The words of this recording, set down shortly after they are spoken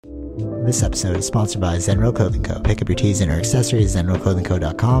This episode is sponsored by Zenro Clothing Co. Pick up your tees and or accessories at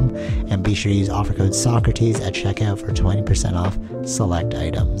zenroclothingco.com and be sure to use offer code Socrates at checkout for 20% off select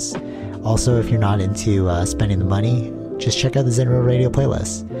items. Also, if you're not into spending the money, just check out the Zenro radio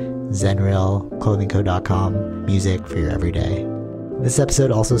playlist. zenroclothingco.com, music for your everyday. This episode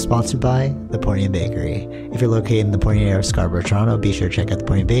also sponsored by The Pornian Bakery. If you're located in the Pornian area of Scarborough, Toronto, be sure to check out The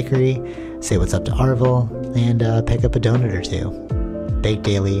Pornian Bakery, say what's up to Arville, and pick up a donut or two. Baked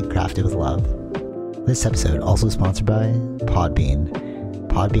daily, crafted with love. This episode also sponsored by Podbean.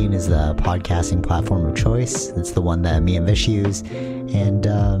 Podbean is the podcasting platform of choice. It's the one that me and Vish use, and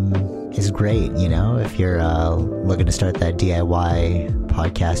is great, you know, if you're looking to start that DIY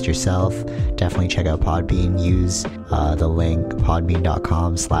podcast yourself. Definitely check out Podbean. Use the link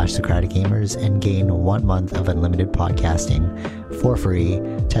podbean.com/SocraticGamers and gain 1 month of unlimited podcasting for free.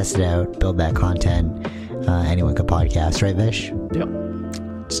 Test it out, build that content. Anyone could podcast, right, Vish? Yep.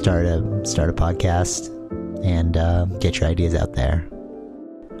 Start a podcast and get your ideas out there.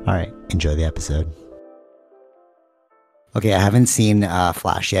 All right, enjoy the episode. Okay, I haven't seen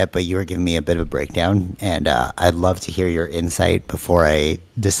Flash yet, but you were giving me a bit of a breakdown, and I'd love to hear your insight before I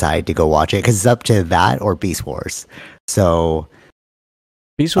decide to go watch it, because it's up to that or Beast Wars. So,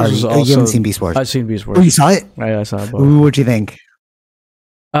 Beast Wars is also... you haven't seen Beast Wars? I've seen Beast Wars. Oh, you saw it? I saw it both. What'd you think?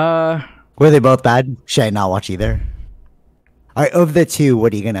 Uh, Were they both bad? Should I not watch either? All right, of the two,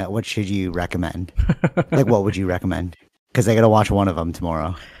 what should you recommend? Like, what would you recommend? Because I gotta watch one of them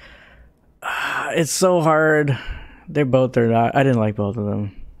tomorrow. It's so hard. They're not. I didn't like both of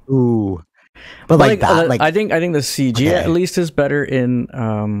them. Ooh, but like that. Like I think the CG at least is better in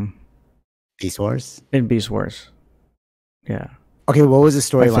Beast Wars. In Beast Wars, yeah. Okay, what was the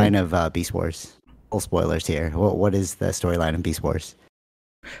storyline of Beast Wars? Full spoilers here. What is the storyline of Beast Wars?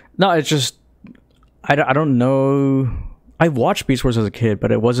 No, it's just I don't know. I watched Beast Wars as a kid, but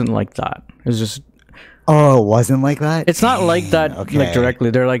it wasn't like that. It was just. Oh, it wasn't like that? It's not like that, okay. Like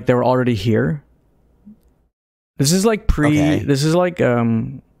directly. They were already here. This is like this is like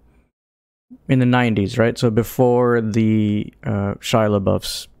in the 90s, right? So before the Shia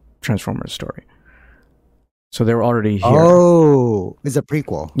LaBeouf's Transformers story. So they were already here. Oh, it's a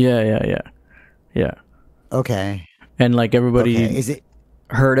prequel. Yeah. Okay. And like everybody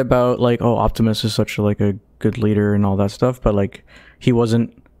heard about like, oh, Optimus is such a good leader and all that stuff, but like he was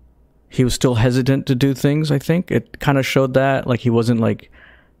still hesitant to do things. I think it kind of showed that like he wasn't like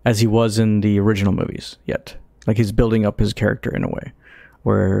as he was in the original movies yet. Like he's building up his character in a way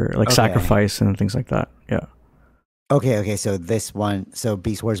where like sacrifice and things like that. Yeah. Okay. So this one, so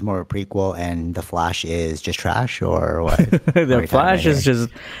Beast Wars is more a prequel and The Flash is just trash or what? The Flash is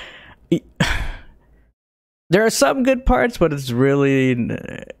just, there are some good parts, but it's really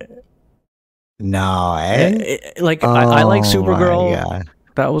no, I like Supergirl.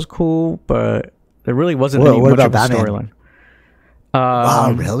 That was cool, but there really wasn't much of a storyline.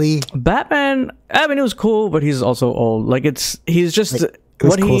 Wow, really? Batman, I mean, it was cool, but he's also old. Like, he's just... Like, it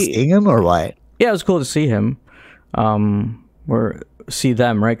was cool seeing him, or what? Yeah, it was cool to see him. Or see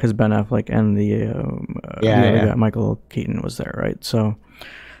them, right? Because Ben Affleck and the guy, Michael Keaton was there, right? So...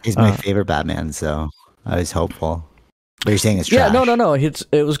 He's my favorite Batman, so I was hopeful. But you're saying it's trash? Yeah, no.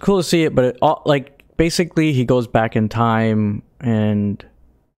 It was cool to see it, but basically, he goes back in time, and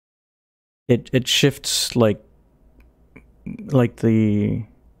it shifts, like the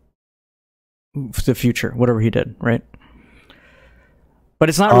future, whatever he did, right? But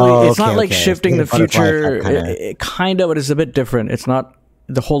it's not really. It's not like shifting the future. It kind of, but it's a bit different. It's not.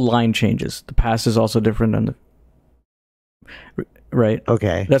 The whole line changes. The past is also different than the. Right.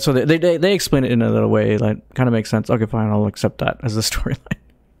 Okay. That's what they explain it in a little way. Like, kind of makes sense. Okay, fine. I'll accept that as the storyline.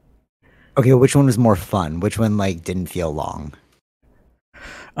 Okay, which one was more fun? Which one didn't feel long?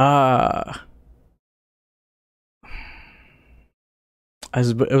 It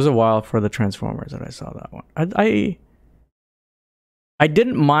was a while for the Transformers that I saw that one. I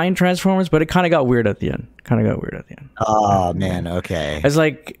didn't mind Transformers, but it kind of got weird at the end. Oh man, okay. It's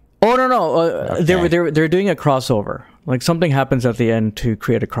like, oh no, okay. They're doing a crossover. Like something happens at the end to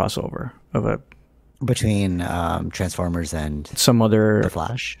create a crossover of between Transformers and some other The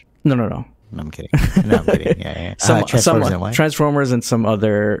Flash. No. No, I'm kidding. Yeah. Transformers and some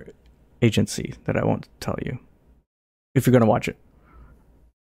other agency that I won't tell you if you're gonna watch it.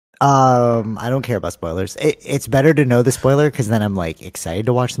 I don't care about spoilers. It's better to know the spoiler because then I'm like excited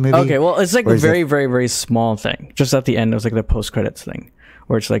to watch the movie. Okay, well, it's like a very, very, very small thing. Just at the end, it was like the post credits thing,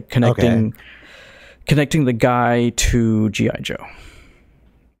 where it's like connecting the guy to G.I. Joe.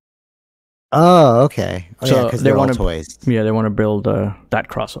 Oh, okay. Oh, so yeah, because they're all toys. Yeah, they want to build that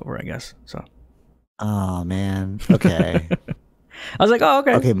crossover, I guess. So. Oh man. Okay. I was like, oh,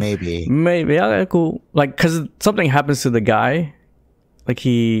 okay. Okay, maybe. Okay, cool. Like, because something happens to the guy. Like,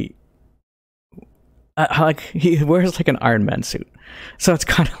 he wears like an Iron Man suit. So it's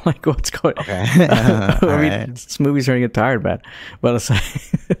kind of like what's going on. Okay. I mean, Alright. this movie's starting to get tired, man. But it's like,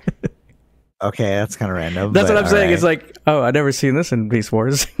 Okay, that's kind of random. that's but what I'm saying. alright. It's like, oh, I've never seen this in Beast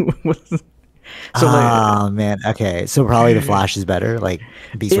Wars. So Oh man. Okay, so probably the Flash is better. Like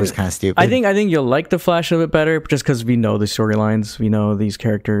Beast Wars kind of stupid. I think you'll like the Flash a bit better just because we know the storylines, we know these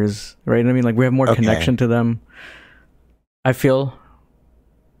characters, right? I mean, like we have more connection to them. I feel,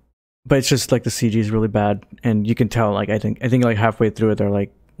 but it's just like the CG is really bad, and you can tell. Like I think like halfway through it, they're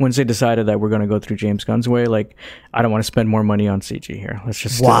like, once they decided that we're going to go through James Gunn's way, like I don't want to spend more money on CG here. Let's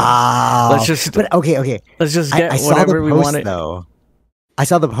just wow. But okay. Let's just get I saw whatever the we post, want. though. I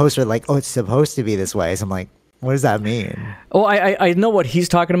saw the poster like, oh, it's supposed to be this way. So I'm like, what does that mean? Oh, I know what he's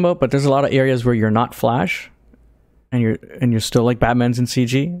talking about, but there's a lot of areas where you're not Flash, and you're still like Batman's in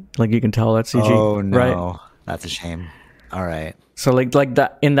CG. Like you can tell that's CG. Oh no, right? That's a shame. All right. So like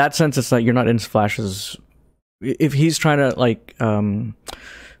that in that sense, it's like you're not in Flash's. If he's trying to like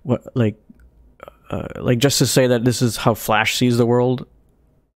like just to say that this is how Flash sees the world,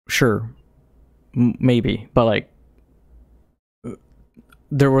 sure, maybe, but like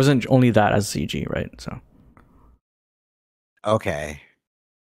there wasn't only that as CG, right? So Okay.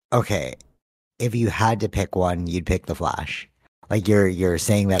 If you had to pick one, you'd pick the Flash. Like you're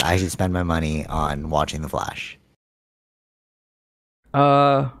saying that I should spend my money on watching the Flash.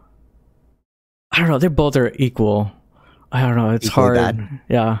 I don't know. They both are equal. I don't know. It's Equally hard. bad?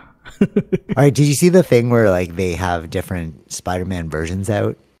 Yeah. All right. Did you see the thing where like they have different Spider-Man versions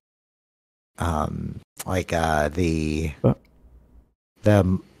out? Like What?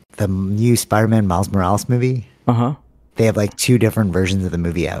 the new Spider-Man Miles Morales movie. Uh-huh. They have like two different versions of the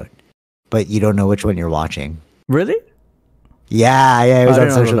movie out, but you don't know which one you're watching. Really? Yeah, it was I on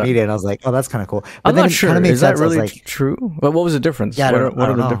didn't know social that. media, and I was like, "Oh, that's kind of cool." But I'm then not it sure. kinda made Is that sense. I was really like, true? But what was the difference? yeah, What I are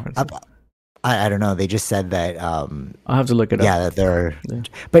don't the know. differences? I don't know. They just said that. I'll have to look it up. Yeah, that they're. Yeah.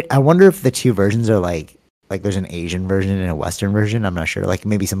 But I wonder if the two versions are like there's an Asian version and a Western version. I'm not sure. Like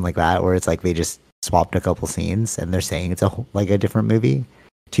maybe something like that, where it's like they just swapped a couple scenes and they're saying it's like a different movie,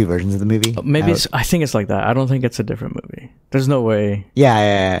 two versions of the movie. Maybe I think it's like that. I don't think it's a different movie. There's no way.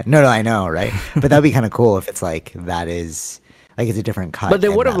 Yeah. No, I know, right? But that'd be kind of cool if it's like that is like it's a different cut. But they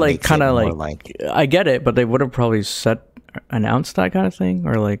and would have that like makes it kind of more like I get it, but they would have probably announced that kind of thing,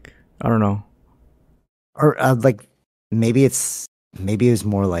 or like I don't know. or like maybe it was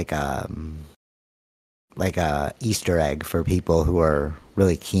more like a Easter egg for people who are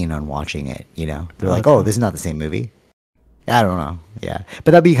really keen on watching it. You know, they're like, Okay. oh, this is not the same movie. I don't know. Yeah,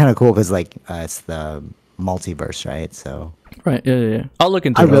 but that'd be kind of cool because like it's the multiverse, right? So Right? Yeah. I'll look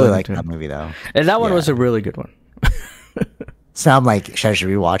into I it. really I'll like look into that it. movie though. And that one Yeah. was a really good one. So I'm like, should I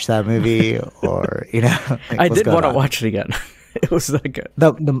rewatch that movie or like, I what's did going want to on? watch it again. It was that good.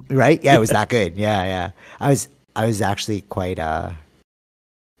 The right? Yeah, it was that good. Yeah. I was actually quite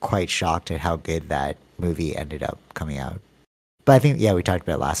shocked at how good that movie ended up coming out. But I think we talked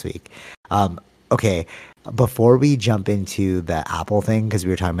about it last week. Okay, before we jump into the Apple thing, because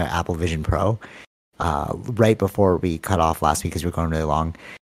we were talking about Apple Vision Pro, right before we cut off last week because we were going really long.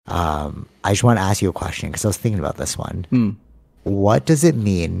 I just want to ask you a question because I was thinking about this one. Hmm. What does it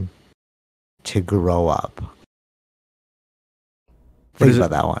mean to grow up? Think is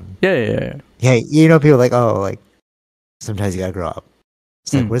about that one. Yeah. Yeah, you know, people are like, oh, like sometimes you gotta grow up.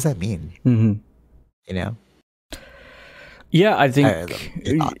 It's like, Mm. what does that mean? Mm-hmm. You know? Yeah, I Your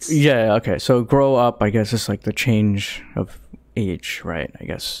think. thoughts. Yeah. Okay. So grow up. I guess it's like the change of age, right? I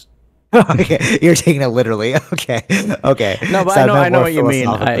guess. Okay, you're taking it literally. Okay. No, but So I meant know more what you mean.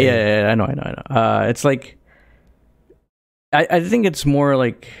 philosophically. Yeah, I know. It's like, I think it's more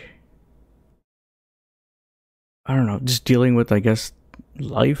like, I don't know, just dealing with, I guess,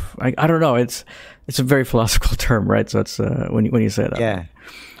 life. I don't know. It's a very philosophical term, right? So it's when you say that. Yeah.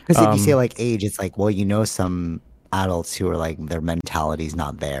 Because if you say Um, like age, it's like, well, you know, some adults who are like their mentality's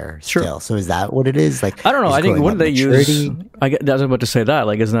not there Sure. still. So is that what it is? Like I don't know. is I think growing what up they use. maturity? I was about to say that.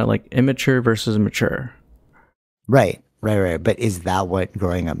 Like, isn't that like immature versus mature? Right. But is that what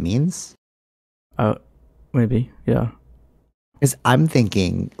growing up means? Maybe. Yeah. Because I'm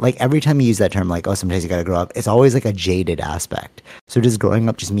thinking, like, every time you use that term, like, oh, sometimes you gotta grow up, it's always like a jaded aspect. So does growing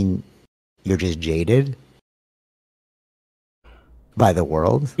up just mean you're just jaded by the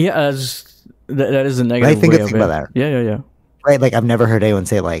world? Yeah. That is a negative think way of of it it. about that. Yeah. Right? Like, I've never heard anyone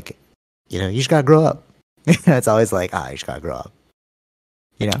say, like, you know, you just gotta grow up. It's always like, you just gotta grow up.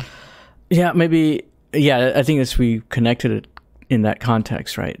 You know? Yeah, maybe. Yeah, I think as we connected it in that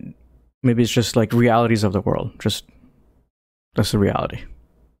context, right? Maybe it's just like realities of the world. Just That's the reality.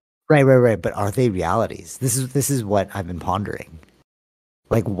 Right. But are they realities? This is what I've been pondering.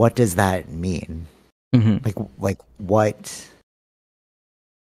 Like, what does that mean? Mm-hmm. Like what?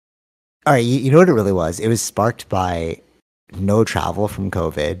 All right, you know what it really was? It was sparked by no travel from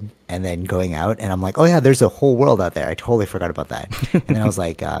COVID and then going out, and I'm like, oh yeah, there's a whole world out there. I totally forgot about that. And then I was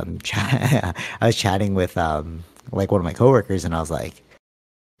like, I was chatting with like one of my coworkers, and I was like,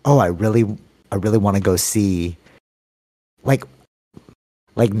 oh, I really want to go see like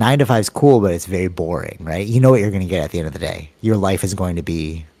 9 to 5 is cool, but it's very boring, right? You know what you're going to get at the end of the day. Your life is going to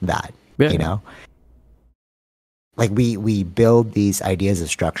be that, you know? Like we build these ideas of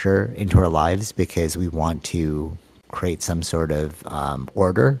structure into our lives because we want to create some sort of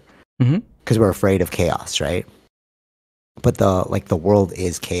order because we're afraid of chaos, right? But the world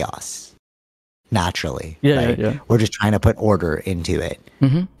is chaos naturally. Right? Yeah. We're just trying to put order into it.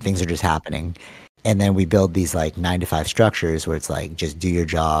 Things are just happening. And then we build these like 9 to 5 structures where it's like, just do your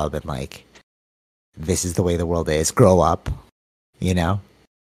job and like, this is the way the world is. Grow up, you know?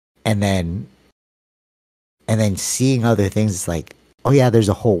 And then seeing other things is like, oh yeah, there's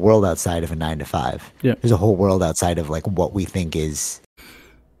a whole world outside of a 9 to 5. Yeah. There's a whole world outside of like what we think is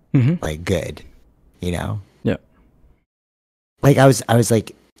like good, you know? Yeah. Like I was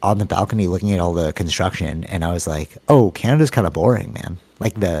like on the balcony looking at all the construction and I was like, oh, Canada's kind of boring, man.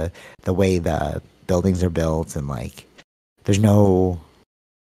 Like the way the buildings are built and like there's no,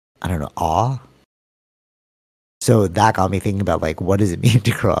 I don't know, awe. So that got me thinking about like, what does it mean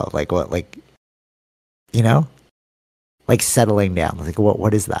to grow up? Like what, like, you know, like settling down. Like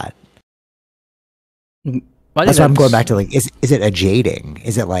what is that? That's why I'm going back to like, is it a jading?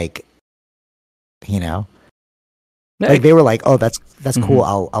 Is it like, you know, like they were like, oh, that's cool.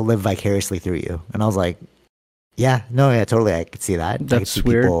 I'll live vicariously through you. And I was like, yeah, totally. I could see that. That's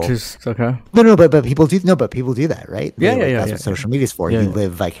weird. People, okay. No, but people do. No, but people do that, right? Yeah. That's what social media is for. You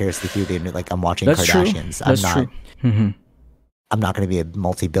live vicariously through the. Like I'm watching that's Kardashians. True. That's I'm not. True. I'm not going to be a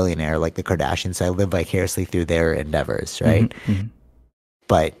multi-billionaire like the Kardashians. So I live vicariously through their endeavors, right?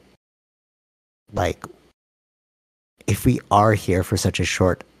 But like, if we are here for such a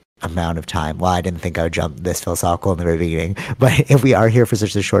short amount of time, well, I didn't think I would jump this philosophical in the very beginning. But if we are here for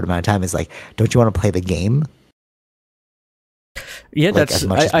such a short amount of time, it's like, don't you want to play the game? Yeah, like, that's as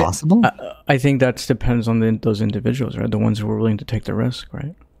much as possible. I think that depends on those individuals, right? The ones who are willing to take the risk,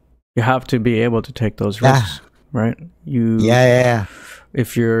 right? You have to be able to take those risks, right? Yeah.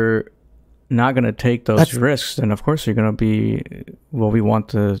 If you're not going to take those risks, then of course you're going to be. Well, we want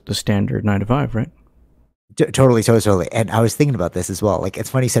the standard 9 to 5, right? Totally. And I was thinking about this as well. Like, it's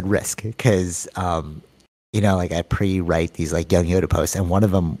funny you said risk because, you know, like I pre-write these like Young Yoda posts, and one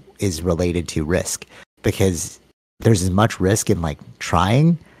of them is related to risk because there's as much risk in like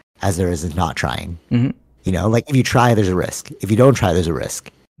trying as there is in not trying. You know, like if you try, there's a risk. If you don't try, there's a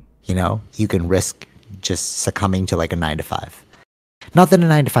risk. You know, you can risk just succumbing to like a 9 to 5. Not that a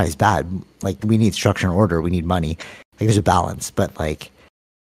 9 to 5 is bad. Like we need structure and order. We need money. Like there's a balance. But like,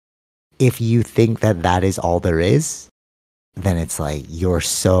 if you think that is all there is, then it's like you're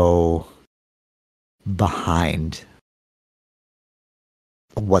so behind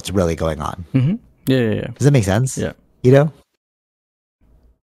what's really going on. Yeah. Does that make sense? Yeah. You know,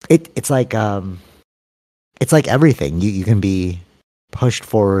 it's like everything. You can be pushed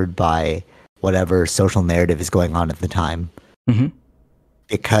forward by whatever social narrative is going on at the time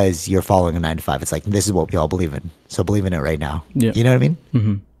because you're following a 9 to 5. It's like, this is what we all believe in, so believe in it right now. Yeah. You know what I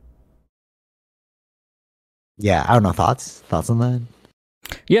mean? Yeah, I don't know. Thoughts on that?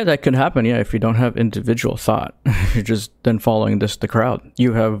 Yeah, that could happen. Yeah, if you don't have individual thought, you're just then following the crowd.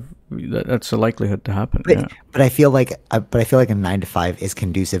 You have that's a likelihood to happen. But I feel like a 9 to 5 is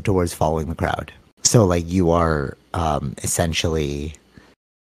conducive towards following the crowd. So like you are essentially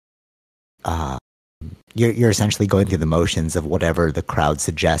you're essentially going through the motions of whatever the crowd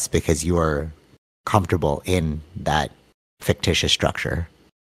suggests because you are comfortable in that fictitious structure.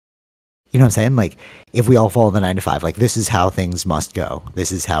 You know what I'm saying? Like, if we all follow the 9 to 5, like, this is how things must go.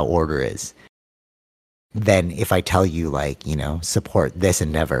 This is how order is. Then if I tell you, like, you know, support this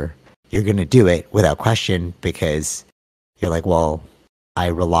endeavor, you're going to do it without question because you're like, well, I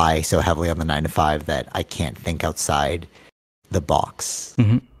rely so heavily on the 9 to 5 that I can't think outside the box.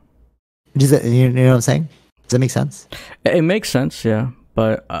 Does that, you know what I'm saying? Does that make sense? It makes sense, yeah.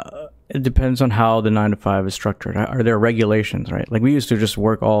 But it depends on how the 9 to 5 is structured. Are there regulations, right? Like, we used to just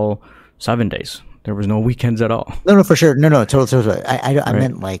work all 7 days. There was no weekends at all. No, for sure. No, totally. I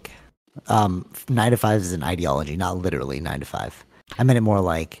meant like 9 to 5 is an ideology, not literally 9 to 5. I meant it more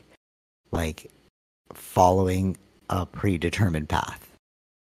like following a predetermined path.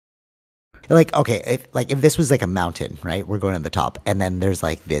 Like, okay, if this was like a mountain, right? We're going to the top, and then there's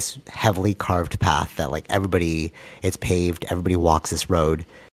like this heavily carved path that like it's paved, everybody walks this road,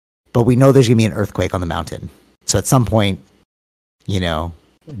 but we know there's gonna be an earthquake on the mountain. So at some point,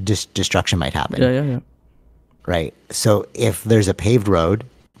 destruction might happen. Yeah. Right. So if there's a paved road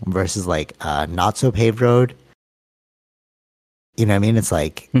versus like a not so paved road, you know what I mean? It's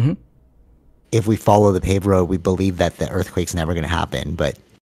like if we follow the paved road, we believe that the earthquake's never going to happen, but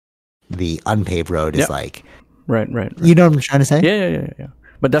the unpaved road is like right. You know what I'm trying to say? Yeah.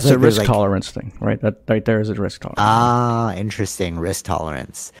 But that's a risk tolerance thing, right? That right there is a risk tolerance. Ah, interesting. Risk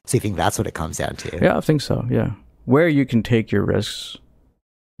tolerance. So you think that's what it comes down to? Yeah, I think so. Yeah, where you can take your risks,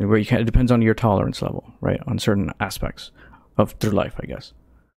 where you can, it depends on your tolerance level, right? On certain aspects of through life, I guess.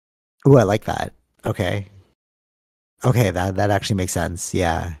 Ooh, I like that. Okay, that actually makes sense.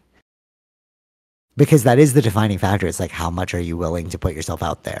 Yeah. Because that is the defining factor. It's like, how much are you willing to put yourself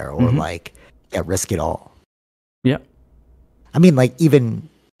out there or risk it all? Yeah. I mean, like, even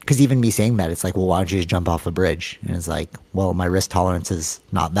me saying that, it's like, well, why don't you just jump off a bridge? And it's like, well, my risk tolerance is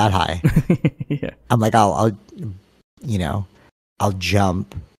not that high. Yeah. I'm like, I'll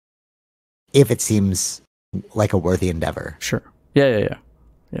jump if it seems like a worthy endeavor. Sure. Yeah.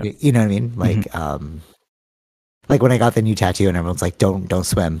 You know what I mean? Like, like when I got the new tattoo and everyone's like, don't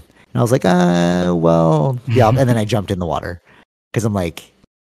swim. And I was like, well, yeah. And then I jumped in the water because I'm like,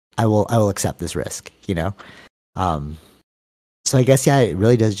 I will accept this risk, So I guess, yeah, it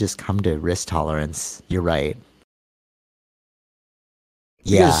really does just come to risk tolerance. You're right.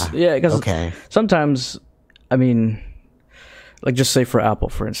 Yeah. Because okay. Sometimes, I mean, like just say for Apple,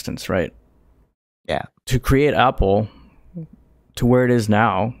 for instance, right? Yeah. To create Apple to where it is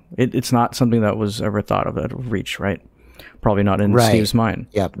now, it's not something that was ever thought of at reach, right? Probably not in Steve's mind.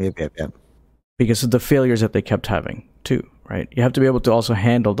 Yep. Because of the failures that they kept having too, right? You have to be able to also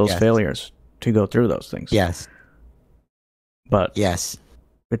handle those failures to go through those things. Yes. But yes,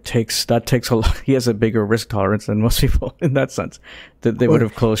 that takes a lot. He has a bigger risk tolerance than most people in that sense. That they would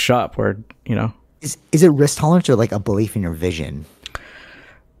have closed shop where, Is it risk tolerance or like a belief in your vision?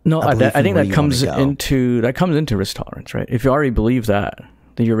 No, I think that comes into risk tolerance, right? If you already believe that,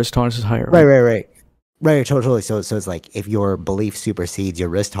 then your risk tolerance is higher. Right, totally. So it's like if your belief supersedes your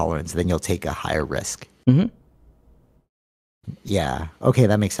risk tolerance, then you'll take a higher risk. Mm-hmm. Yeah. Okay,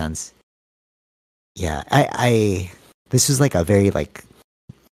 that makes sense. Yeah, I this was like a very like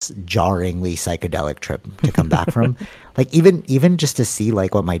jarringly psychedelic trip to come back from. Like even just to see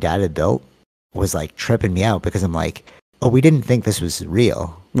like what my dad had built was like tripping me out because I'm like, oh, we didn't think this was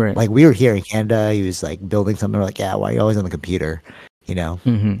real. Right. Like we were here in Canada, he was like building something. We're like, yeah, why are you always on the computer?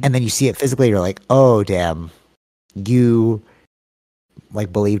 And then you see it physically, you're like, oh damn, you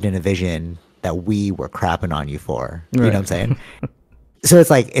like believed in a vision that we were crapping on you for. You know what I'm saying? So it's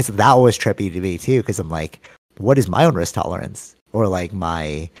like that was trippy to me too, because I'm like, what is my own risk tolerance or like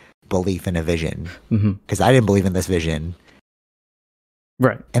my belief in a vision? Because I didn't believe in this vision.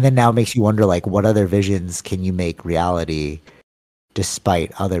 Right. And then now it makes you wonder like what other visions can you make reality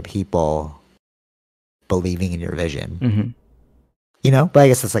despite other people believing in your vision? But I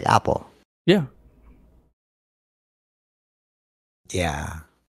guess it's like Apple. Yeah. Yeah.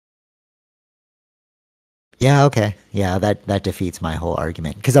 Yeah, okay. Yeah, that defeats my whole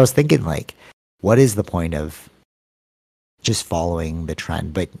argument. Because I was thinking, like, what is the point of just following the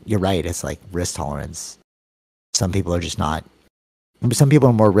trend? But you're right, it's like risk tolerance. Some people are just not. Some people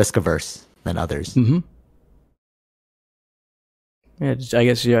are more risk averse than others. Yeah, I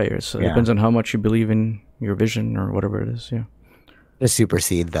guess, it depends on how much you believe in your vision or whatever it is, yeah. To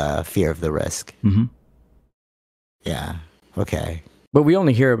supersede the fear of the risk. Yeah, okay. But we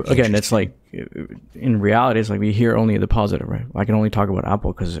only hear, again, it's like, in reality, it's like we hear only the positive, right? I can only talk about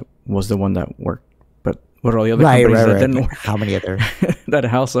Apple because it was the one that worked. But what are all the other companies that didn't work? How many other? That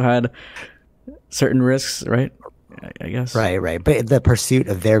also had certain risks, right? I guess. Right. But the pursuit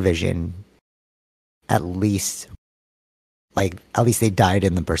of their vision, at least they died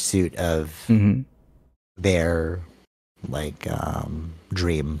in the pursuit of their, like,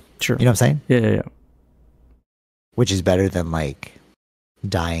 dream. Sure. You know what I'm saying? Yeah. Which is better than, like,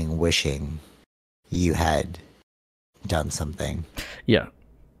 dying wishing you had done something. Yeah.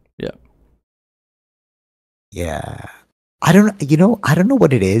 I don't know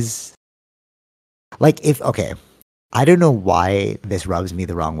what it is. Like I don't know why this rubs me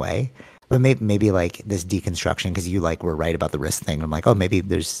the wrong way, but maybe like this deconstruction, because you like were right about the risk thing. I'm like, oh, maybe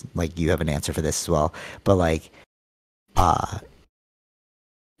there's like you have an answer for this as well. But like, I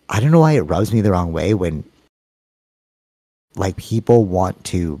don't know why it rubs me the wrong way when like people want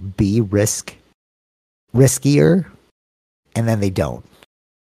to be riskier and then they don't.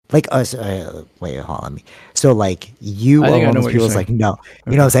 Like us, wait, hold on me. So like you are one of those people that's like no,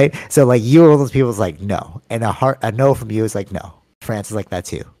 you know what I'm saying? So like you are one of those people that's like no, and a no from you is like no. France is like that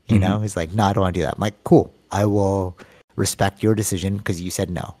too. You know, he's like no, I don't want to do that. I'm like cool, I will respect your decision because you said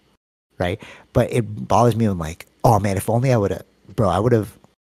no, right? But it bothers me. I'm like, oh man, if only I would have, bro. I would have,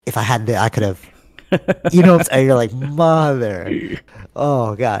 if I had the, I could have. You know what I'm saying? You're like mother.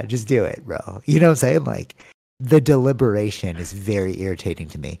 Oh god, just do it, bro. You know what I'm saying? Like. The deliberation is very irritating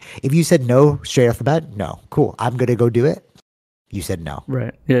to me. If you said no straight off the bat, no, cool, I'm gonna go do it. You said no,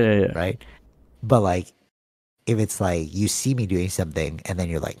 right? Yeah. Right. But like, if it's like you see me doing something and then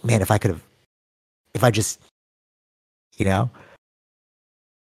you're like, man, if I could have, if I just, you know.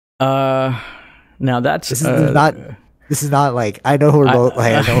 Now that's this is not like I know who we're both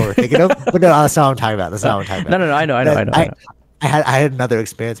like I know what we're thinking of, but no, that's not what I'm talking about. That's not what I'm talking about. No, I know. I had another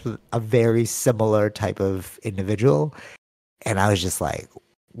experience with a very similar type of individual, and I was just like,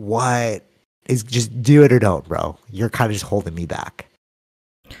 "What is just do it or don't, bro? You're kind of just holding me back."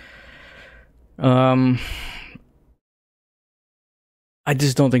 I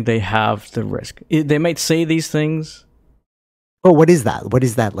just don't think they have the risk. They might say these things. But what is that? What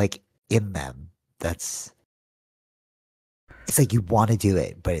is that like in them? It's like you want to do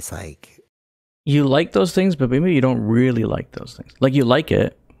it, but it's like. You like those things, but maybe you don't really like those things. Like you like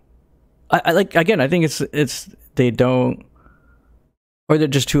it. I like again. I think it's they don't, or they're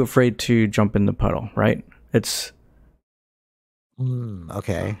just too afraid to jump in the puddle. Right? It's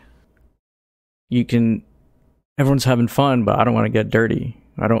okay. You can. Everyone's having fun, but I don't want to get dirty.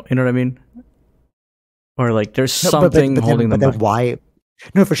 I don't. You know what I mean? Or like there's something holding them back. Why?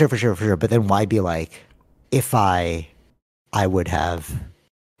 No, for sure. But then why be like, if I would have.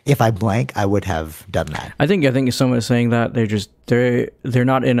 If I blank, I would have done that. I think if someone is saying that they're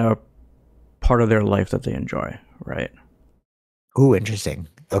not in a part of their life that they enjoy, right? Ooh, interesting.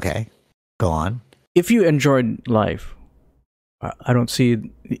 Okay, go on. If you enjoyed life, I don't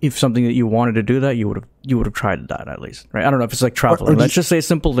see if something that you wanted to do that you would have tried that at least, right? I don't know if it's like traveling. Let's just say a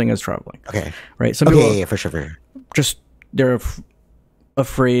simple thing as traveling. Okay, right? Some people, yeah, for sure. Just they're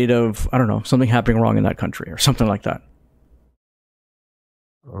afraid of I don't know something happening wrong in that country or something like that.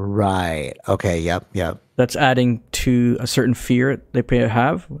 Right. Okay. Yep. That's adding to a certain fear they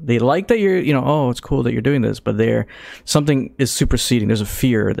have. They like that you're, oh, it's cool that you're doing this, but something is superseding. There's a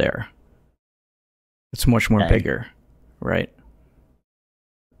fear there. It's much more bigger, right?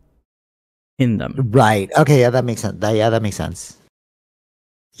 In them. Right. Okay. Yeah, that makes sense. That makes sense.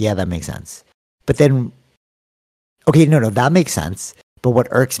 Yeah, that makes sense. But then, okay, no, that makes sense. But what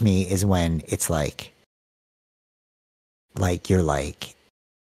irks me is when it's like you're like.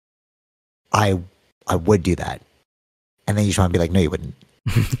 I would do that. And then you just want to be like, no, you wouldn't.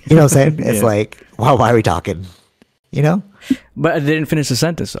 You know what I'm saying? It's like, wow, why are we talking? You know? But I didn't finish the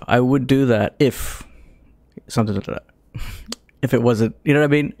sentence. So I would do that if something like that. If it wasn't, you know what I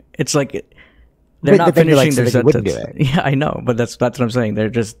mean? It's like they're not finishing their sentence. Yeah, I know, but that's what I'm saying. They're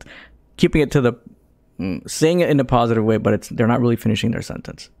just keeping it to the saying it in a positive way, but they're not really finishing their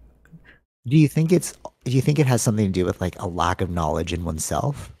sentence. Do you think it has something to do with like a lack of knowledge in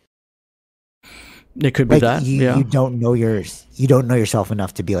oneself? It could be like that. You don't know yourself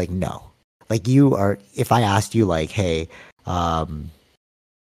enough to be like, no. Like you are. If I asked you, like, hey,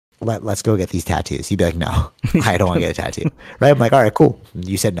 let's go get these tattoos, you'd be like, no, I don't want to get a tattoo. Right? I'm like, all right, cool.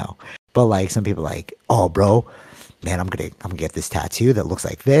 You said no. But like some people, are like, oh, bro, man, I'm gonna get this tattoo that looks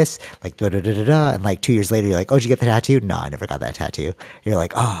like this, like da da da da da. And like 2 years later, you're like, oh, did you get the tattoo? No, I never got that tattoo. You're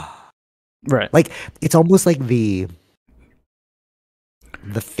like, oh, right. Like it's almost like the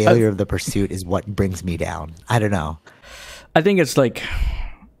failure of the pursuit is what brings me down. I don't know. I think it's like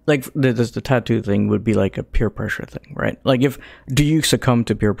the tattoo thing would be like a peer pressure thing, right? Like do you succumb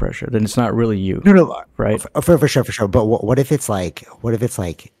to peer pressure? Then it's not really you. No, right? For sure. But what if it's like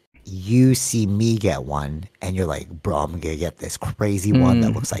you see me get one and you're like, bro, I'm gonna get this crazy one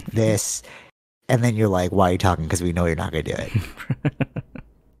that looks like this, and then you're like, why are you talking? Because we know you're not gonna do it.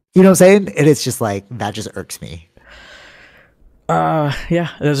 You know what I'm saying? And it's just like that just irks me. Yeah,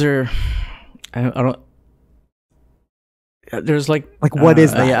 those are. I don't. There's like what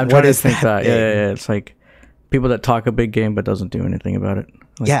is that? Yeah, I'm trying to think that. Yeah. It's like people that talk a big game but doesn't do anything about it.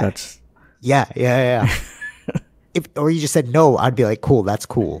 Like that's. Yeah. Or you just said no, I'd be like, cool, that's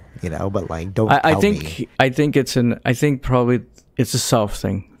cool, but like, don't. I think probably it's a self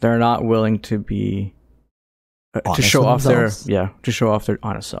thing. They're not willing to be to show off their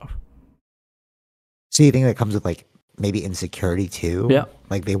honest self. So you think that comes with like maybe insecurity too? Yeah,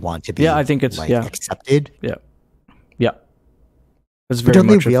 like they want to be. Yeah, I think it's like accepted. Yeah. That's very. But don't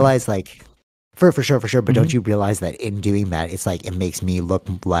they realize like For sure. But Mm-hmm. don't you realize that in doing that, it's like it makes me look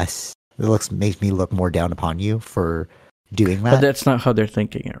less. Makes me look more down upon you for doing that. But that's not how they're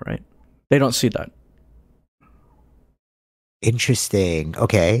thinking it, right? They don't see that. Interesting.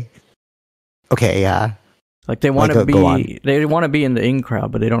 Okay. Yeah. Like they want to go on. be, they want to be in the in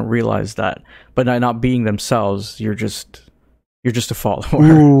crowd, but they don't realize that. But by not being themselves, you're just a follower.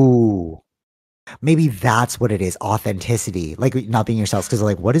 Ooh. Maybe that's what it is. Authenticity. Like not being yourself. Because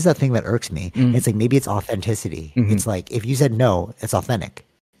like, what is that thing that irks me? Mm. It's like maybe it's authenticity. Mhm. It's like if you said no, it's authentic.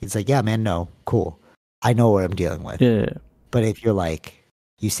 It's like, yeah, man, no, cool. I know what I'm dealing with. Yeah. But if you're like,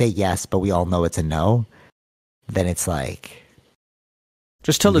 you say yes, but we all know it's a no, then it's like,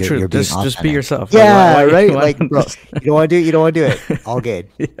 Just tell the You're truth. being Just be authentic. yourself. yeah, Like, why- right. why- Like, bro, you don't want to do it. You don't want to do it. All good.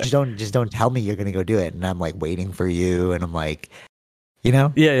 Yeah. Just don't tell me you're gonna go do it. And I'm like waiting for you, and I'm like, you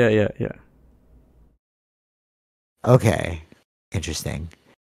know, Yeah. okay, interesting.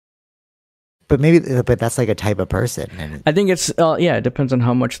 But that's like a type of person, and I think it's it depends on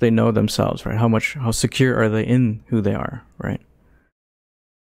how much they know themselves, right? How secure are they in who they are, right?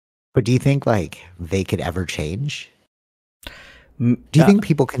 but do you think like they could ever change? Do Do you think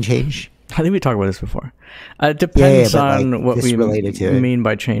people can change? I think we talked about this before. It depends but, like, on what just we related to it. mean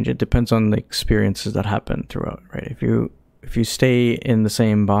by change. It depends on the experiences that happen throughout, right? If you stay in the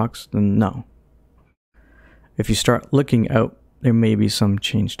same box, then no. If you start looking out, there may be some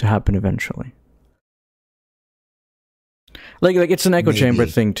change to happen eventually. Like it's an echo chamber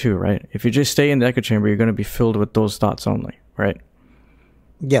Maybe. thing too, right? If you just stay in the echo chamber, you're going to be filled with those thoughts only, right?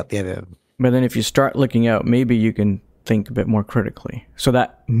 Yep. But then if you start looking out, maybe you can think a bit more critically. So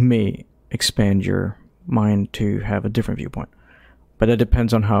that may expand your mind to have a different viewpoint. But that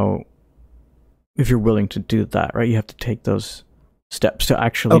depends on if you're willing to do that, right? You have to take those steps to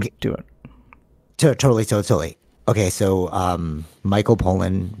actually do it. Totally. Okay, so Michael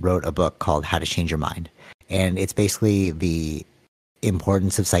Pollan wrote a book called How to Change Your Mind. And it's basically the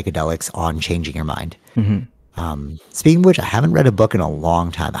importance of psychedelics on changing your mind. Mm-hmm. Speaking of which, I haven't read a book in a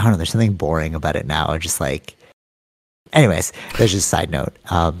long time. I don't know, there's something boring about it now. Just like, anyways, there's just a side note.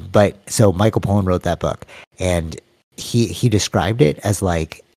 But so Michael Pollan wrote that book, and he described it as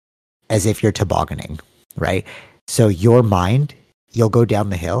if you're tobogganing, right? So your mind, you'll go down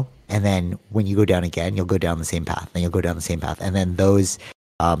the hill, and then when you go down again, you'll go down the same path, and you'll go down the same path, and then those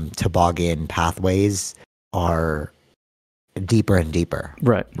toboggan pathways are deeper and deeper.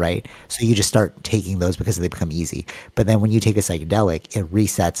 Right. So you just start taking those because they become easy. But then when you take a psychedelic, it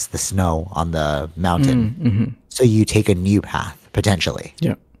resets the snow on the mountain. Mm-hmm. So you take a new path potentially.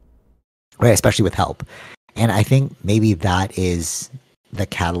 Yeah. Right. Especially with help. And I think maybe that is the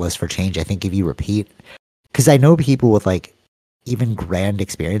catalyst for change. I think if you repeat, because I know people with like even grand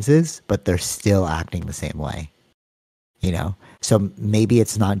experiences, but they're still acting the same way. You know? So maybe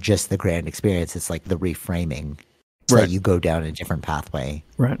it's not just the grand experience, it's like the reframing. So that you go down a different pathway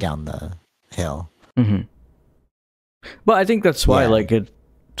down the hill. Mm-hmm. Well, I think that's why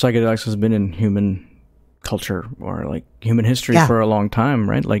psychedelics has been in human culture or like human history for a long time,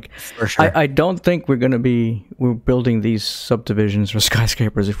 right? Like, for sure. I don't think we're building these subdivisions or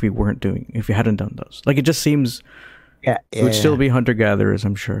skyscrapers if we hadn't done those. Like, it just seems it would still be hunter gatherers,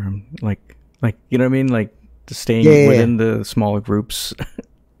 I'm sure. Like you know what I mean? Like staying within the smaller groups.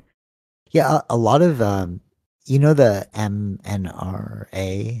 A lot of you know the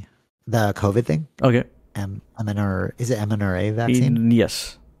mRNA, the COVID thing? Okay. MNR, is it mRNA vaccine?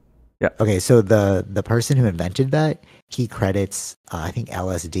 Yes. Yeah. Okay, so the person who invented that, he credits I think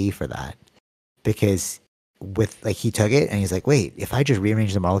LSD for that, because with like he took it and he's like, wait, if I just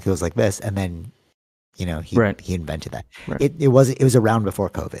rearrange the molecules like this, and then he invented that. Right. It was around before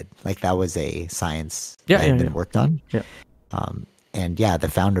COVID. Like that was a science that had been worked on. Yeah. And the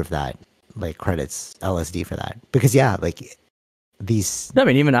founder of that like credits LSD for that, because like these. I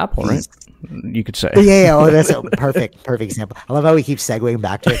mean, even Apple, right? You could say. Oh, that's a perfect example. I love how we keep segueing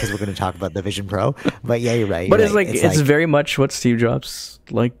back to it because we're going to talk about the Vision Pro. But yeah, you're right. But it's very much what Steve Jobs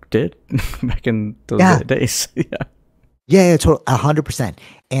did back in those days. Yeah, 100%.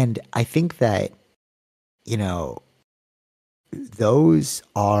 And I think that those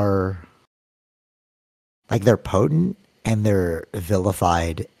are like they're potent and they're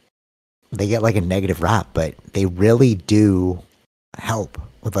vilified. They get like a negative rap, but they really do help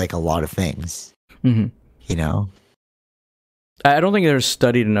with like a lot of things. Mm-hmm. I don't think they're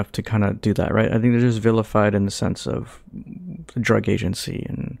studied enough to kind of do that, right? I think they're just vilified in the sense of the drug agency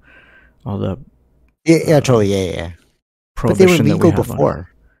and all the totally. But they were legal before.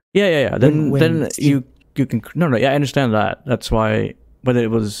 Yeah. Then you can I understand that. That's why, but it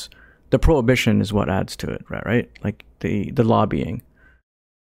was the prohibition is what adds to it, right? Like the lobbying.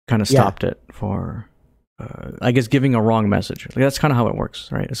 kind of stopped it for, I guess, giving a wrong message. Like, that's kind of how it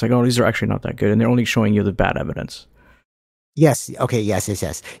works, right? It's like, oh, these are actually not that good, and they're only showing you the bad evidence. Yes. Okay. Yes.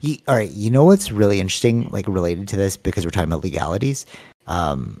 All right. You know what's really interesting, like related to this, because we're talking about legalities.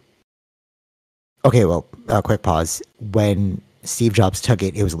 Okay. Well, quick pause. When Steve Jobs took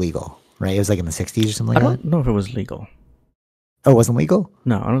it, it was legal, right? It was like in the 60s or something like that. I don't know if it was legal. Oh, it wasn't legal?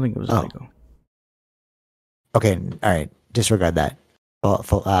 No, I don't think it was legal. Okay. All right. Disregard that.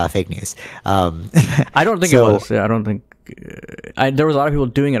 Fake news. I don't think it was. Yeah, I don't think. There was a lot of people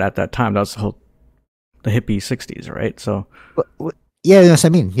doing it at that time. That was the hippie 60s, right? So yeah, that's what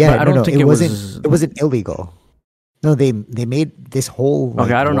I mean. Yeah, I don't think it wasn't illegal. No, they made this whole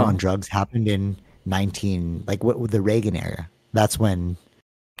I don't know. on drugs happened in the Reagan era. That's when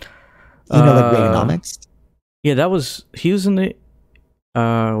like Reaganomics. Yeah, that was he was in the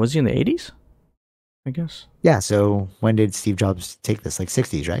was he in the 80s? I guess. Yeah, so when did Steve Jobs take this? Like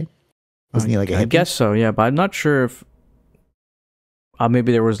 60s, right? Wasn't he like a hippie? I guess so, yeah, but I'm not sure if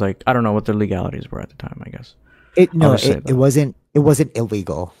maybe there was like, I don't know what the legalities were at the time, I guess. It wasn't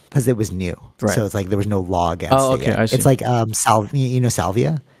illegal because it was new. Right. So it's like there was no law against it. Okay, I see. It's like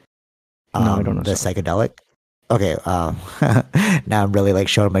salvia? No, I don't know. The psychedelic. Okay, now I'm really like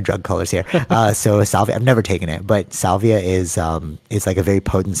showing my drug colors here. So salvia, I've never taken it, but salvia is like a very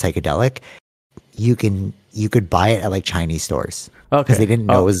potent psychedelic. You could buy it at like Chinese stores because they didn't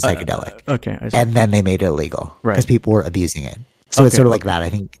know it was a psychedelic. Okay, I see. And then they made it illegal because people were abusing it. So it's sort of like that. I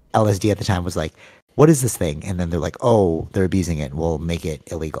think LSD at the time was like, what is this thing? And then they're like, oh, they're abusing it. We'll make it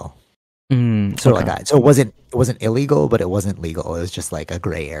illegal. Like that. So it wasn't illegal, but it wasn't legal. It was just like a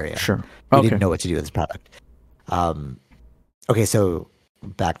gray area. Sure. We didn't know what to do with this product. Okay, so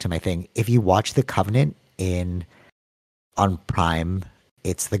back to my thing. If you watch The Covenant on Prime,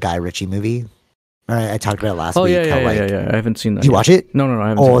 it's the Guy Ritchie movie. I talked about it last week. Yeah. I haven't seen that. Did you watch it? No, I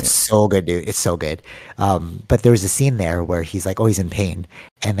haven't seen it. Oh, it's so good, dude. It's so good. But there was a scene there where he's like, oh, he's in pain.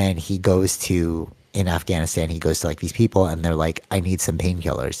 And then he goes in Afghanistan, he goes to like these people and they're like, I need some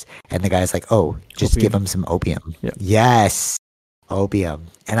painkillers. And the guy's like, oh, just give him some opium. Yeah. Yes, opium.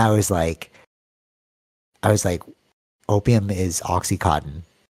 And I was like, opium is Oxycontin.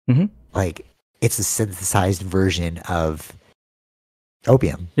 Mm-hmm. Like, it's a synthesized version of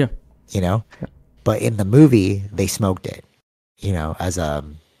opium. Yeah. Yeah. But in the movie, they smoked it, as a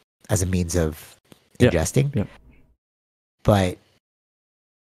means of ingesting. Yeah. But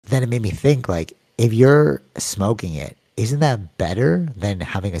then it made me think, like, if you're smoking it, isn't that better than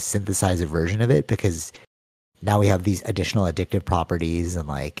having a synthesized version of it? Because now we have these additional addictive properties and,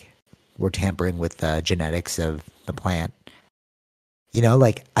 like, we're tampering with the genetics of the plant.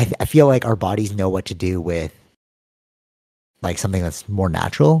 Like, I feel like our bodies know what to do with like something that's more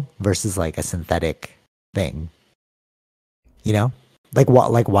natural versus like a synthetic thing. Like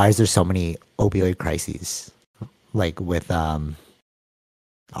why is there so many opioid crises like with Oxycontin?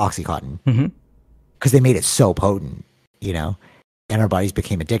 Mm-hmm. Because they made it so potent, and our bodies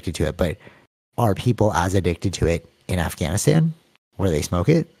became addicted to it. But are people as addicted to it in Afghanistan where they smoke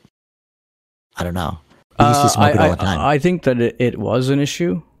it? I don't know. We used to smoke it all the time. I think that it was an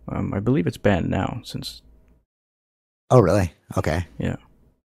issue. I believe it's banned now since. Oh, really? Okay. Yeah.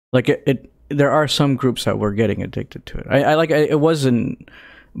 Like there are some groups that were getting addicted to it. It wasn't,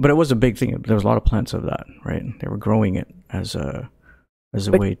 but it was a big thing. There was a lot of plants of that, right? They were growing it as a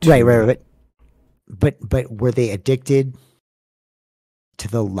way to. Right. But were they addicted to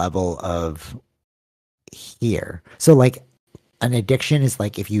the level of here? So like an addiction is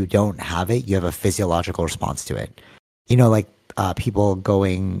like if you don't have it, you have a physiological response to it. Like people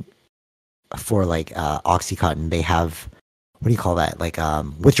going for like Oxycontin, they have, what do you call that? Like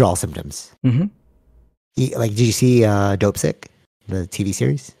withdrawal symptoms. Mm-hmm. Like, did you see Dopesick, the TV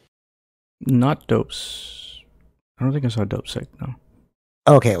series? Not Dopes. I don't think I saw Dopesick. No.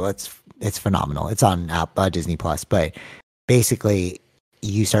 Okay, well, it's phenomenal. It's on Disney Plus. But basically,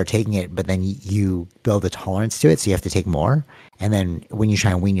 you start taking it, but then you build a tolerance to it, so you have to take more. And then when you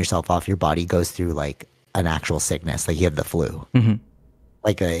try and wean yourself off, your body goes through like an actual sickness, like you have the flu. Mm-hmm.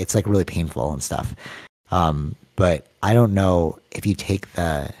 Like it's like really painful and stuff. But I don't know if you take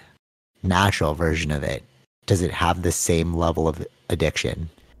the natural version of it, does it have the same level of addiction?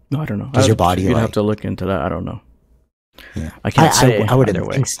 No, I don't know. Does your body? You'd have to look into that. I don't know. Yeah, I can't say. I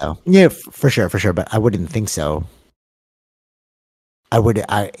wouldn't think so. Yeah, for sure. But I wouldn't think so.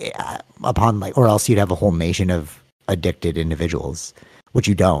 Upon like, or else you'd have a whole nation of addicted individuals, which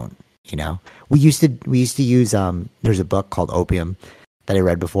you don't. We used to use there's a book called Opium that I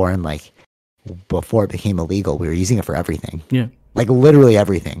read before, and like before it became illegal, we were using it for everything. Yeah, like literally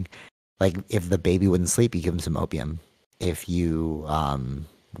everything. Like if the baby wouldn't sleep, you give him some opium. If you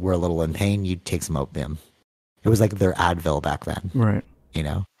were a little in pain, you'd take some opium. It was like their Advil back then, Right. you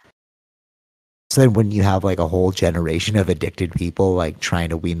know? So then when you have like a whole generation of addicted people like trying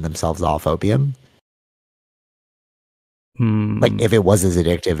to wean themselves off opium, like if it was as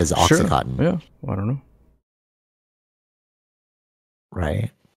addictive as Oxycontin. Sure. Yeah. Well, I don't know.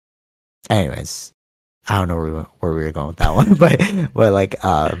 Right. Anyways, I don't know where we were going with that one, but like,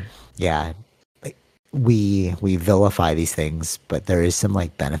 yeah, like we vilify these things, but there is some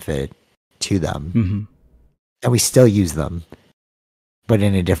like benefit to them, Mm-hmm. and we still use them, but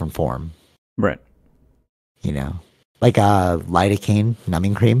in a different form. Right. You know, like lidocaine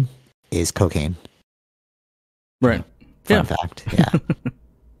numbing cream is cocaine. Right. Fun fact. Yeah.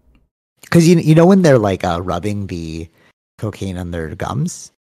 Because you know when they're like rubbing the cocaine on their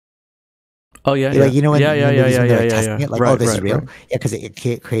gums. Oh yeah, like you know when yeah. testing it, like right, oh this right, is real, right. yeah, because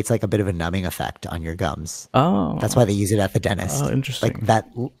it creates like a bit of a numbing effect on your gums. Oh, That's why they use it at the dentist. Oh, interesting. Like that,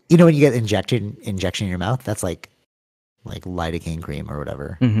 you know when you get injection in your mouth, that's like lidocaine cream or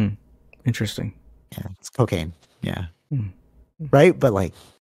whatever. Mm-hmm. Interesting. Yeah, it's cocaine. Yeah, Mm-hmm. right. But like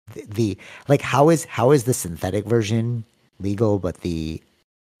the like how is the synthetic version legal, but the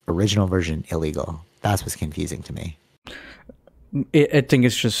original version illegal? That's what's confusing to me. I think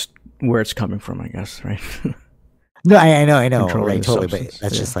it's just where it's coming from, I guess, right? No, I know, Controlling right? the Totally, substance, but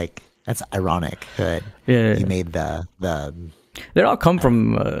that's just like that's ironic that Yeah, you made the they all come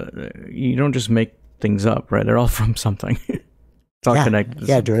from. You don't just make things up, right? They're all from something. It's all connected.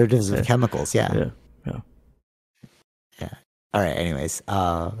 Yeah, derivatives of chemicals. Yeah. All right. Anyways,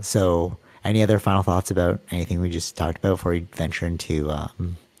 so any other final thoughts about anything we just talked about before we venture into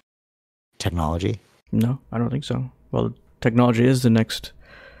technology? No, I don't think so. Well, technology is the next,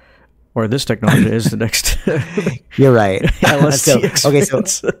 or this technology is the next. You're right. LSD okay,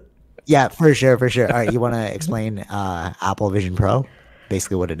 so yeah, for sure. All right, you want to explain Apple Vision Pro?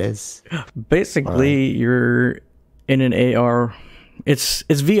 Basically, what it is. Basically, you're in an AR. It's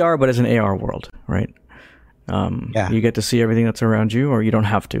VR, but it's an AR world, right? You get to see everything that's around you, or you don't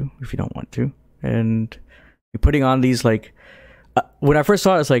have to if you don't want to. And you're putting on these like. When I first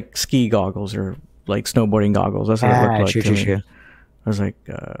saw it, it's like ski goggles or like snowboarding goggles. That's what it looked like to me. I was like,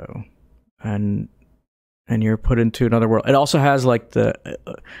 and you're put into another world. It also has like the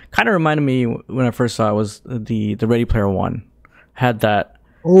kind of reminded me when I first saw it was the Ready Player One had that.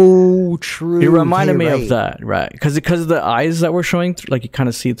 Oh, true. It reminded me of that, right? Because of the eyes that were showing, like you kind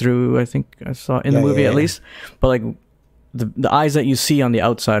of see through. I think I saw in the movie at least, but like the eyes that you see on the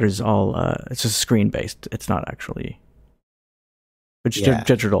outside is all it's just screen based. It's not actually. It's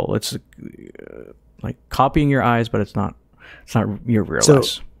digital. It's like copying your eyes, but it's not your real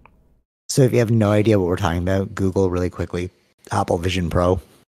eyes. So if you have no idea what we're talking about, Google really quickly Apple Vision Pro.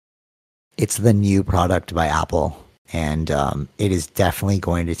 It's the new product by Apple, and it is definitely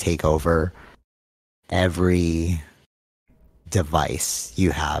going to take over every device you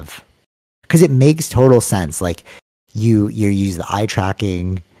have because it makes total sense. Like you use the eye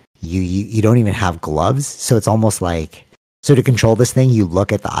tracking. You don't even have gloves, so it's almost like. So to control this thing, you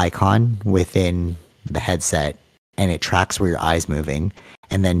look at the icon within the headset and it tracks where your eye's moving.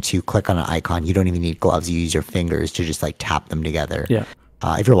 And then to click on an icon, you don't even need gloves. You use your fingers to just like tap them together. Yeah.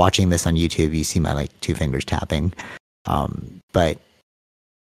 If you're watching this on YouTube, you see my like two fingers tapping. But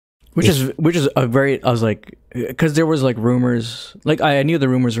which is a very, I was like, because there was like rumors, like I knew the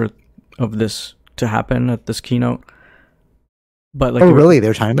rumors were of this to happen at this keynote. But like, really? They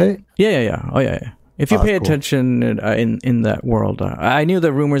were talking about it? Yeah. Oh yeah. If you pay attention in that world, I knew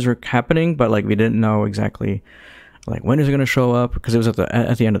the rumors were happening, but like we didn't know exactly like when is it going to show up because it was at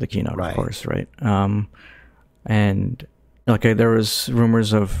the end of the keynote, of course, right? And like there was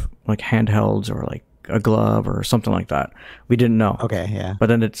rumors of like handhelds or like a glove or something like that. We didn't know. Okay, yeah. But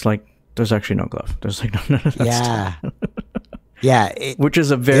then it's like there's actually no glove. There's like none of that stuff. Yeah. Which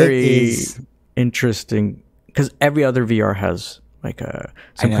is a very interesting because every other VR has like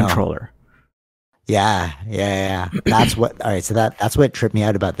some controller. Yeah. That's what. All right, so that's what tripped me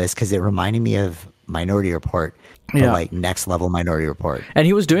out about this because it reminded me of Minority Report, like next level Minority Report. And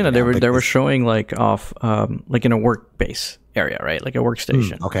he was doing that. They were showing like off, like in a work base area, right? Like a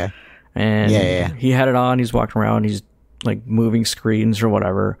workstation. Okay. And he had it on. He's walking around. He's like moving screens or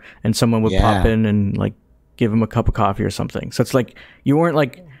whatever, and someone would pop in and like give him a cup of coffee or something. So it's like you weren't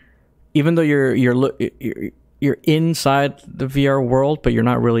like, even though you're inside the VR world, but you're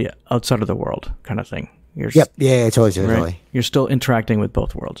not really outside of the world, kind of thing. Totally. Right? You're still interacting with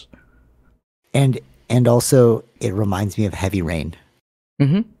both worlds. And also, it reminds me of Heavy Rain.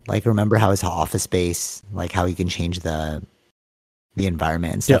 Mm-hmm. Like, remember how it's Office Space, like how you can change the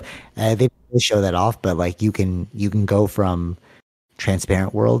environment and stuff. They really show that off, but like you can go from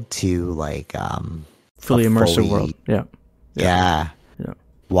transparent world to like fully immersive world. Yeah.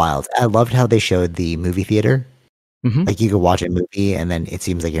 Wild. I loved how they showed the movie theater. Mm-hmm. Like you could watch a movie and then it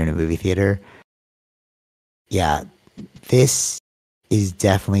seems like you're in a movie theater. Yeah, this is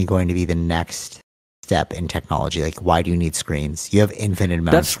definitely going to be the next step in technology. Like, why do you need screens? You have infinite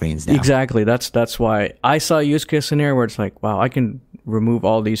amount of screens now. Exactly. That's why I saw a use case scenario where it's like, wow, I can remove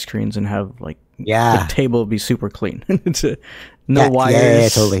all these screens and have like the table be super clean. No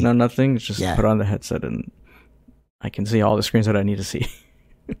wires, totally. No nothing. It's just put on the headset and I can see all the screens that I need to see.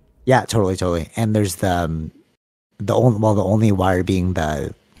 Yeah, totally. And there's the only wire being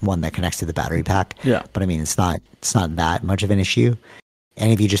the one that connects to the battery pack. Yeah. But I mean, it's not that much of an issue.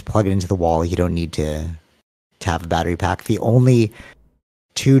 And if you just plug it into the wall, you don't need to have a battery pack. The only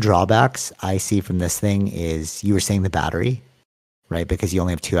two drawbacks I see from this thing is you were saying the battery, right? Because you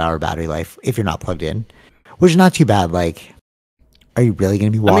only have 2-hour battery life if you're not plugged in, which is not too bad. Like, are you really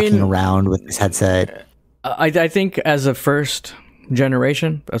going to be walking around with this headset? I think as a first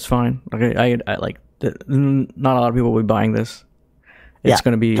generation, that's fine. Okay, I like not a lot of people will be buying this. It's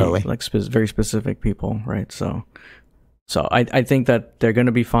going to be like very specific people, right? So I think that they're going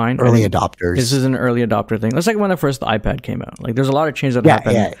to be fine. Early adopters. This is an early adopter thing. That's like when the first iPad came out. Like there's a lot of changes that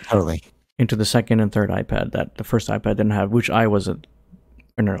happened into the second and third iPad that the first iPad didn't have, which I was an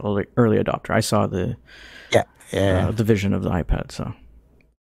early adopter. I saw the vision of the iPad. So,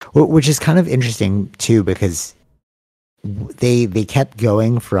 which is kind of interesting too, because they kept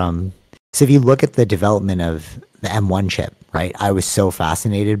going from. So if you look at the development of the M1 chip, right? I was so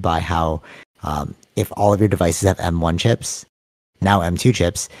fascinated by how if all of your devices have M1 chips, now M2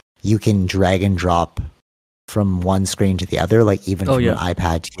 chips, you can drag and drop from one screen to the other, like even from an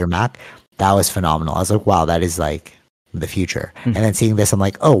iPad to your Mac. That was phenomenal. I was like, wow, that is like the future. Mm-hmm. And then seeing this, I'm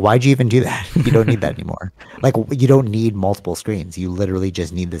like, oh, why'd you even do that? You don't need that anymore. Like, you don't need multiple screens. You literally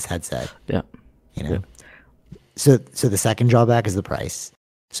just need this headset. Yeah. You know? Yeah. So the second drawback is the price.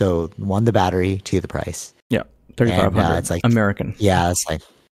 So one, the battery, two, the price. Yeah. $3,500. It's like American. Yeah. It's like,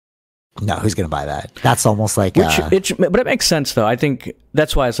 no, who's going to buy that? That's almost like, but it makes sense though. I think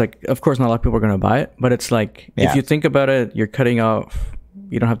that's why it's like, of course, not a lot of people are going to buy it, but it's like, if you think about it, you're cutting off,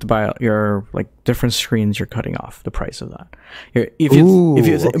 you don't have to buy your like different screens. You're cutting off the price of that. If you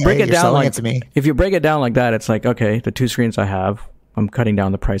break it down like, if you break it down like that, it's like, okay, the two screens I have, I'm cutting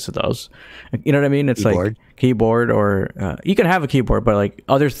down the price of those. You know what I mean? It's like keyboard or you can have a keyboard, but like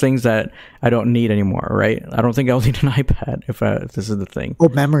other things that I don't need anymore, right? I don't think I'll need an iPad if this is the thing. Well,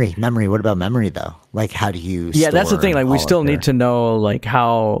 memory. What about memory though? Like, how do you? Yeah, that's the thing. Like, we still need to know like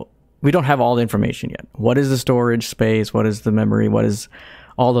how. We don't have all the information yet. What is the storage space? What is the memory? What is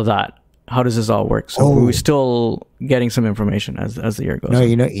all of that? How does this all work? So we're still getting some information as the year goes. No,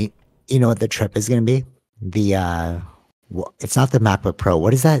 you know what the trip is going to be? It's not the MacBook Pro.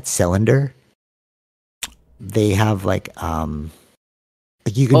 What is that cylinder? They have like you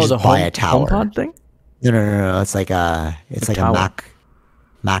can just buy a tower. HomePod thing? No. It's like a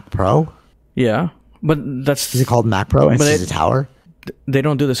Mac Pro. Yeah, but is it called Mac Pro? It's just a tower. They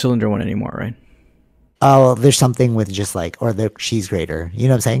don't do the cylinder one anymore, right? Oh, there's something with just like, or the cheese grater. You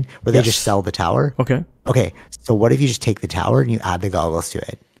know what I'm saying? Where they just sell the tower. Okay. So what if you just take the tower and you add the goggles to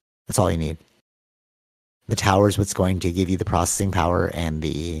it? That's all you need. The tower is what's going to give you the processing power and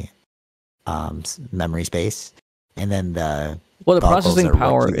the memory space, and then the processing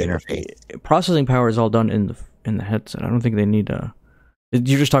power interface. Processing power is all done in the headset. I don't think they need a.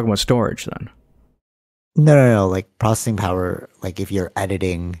 You're just talking about storage then. No. Like processing power, like if you're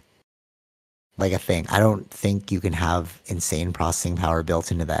editing like a thing, I don't think you can have insane processing power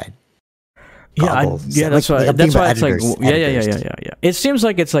built into that. That's why it's like yeah. It seems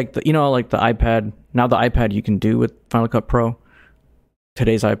like it's like like the iPad. Now the iPad you can do with Final Cut Pro.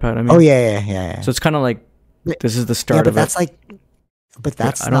 Today's iPad, I mean. Oh yeah. So it's kind of like this is the start of it. But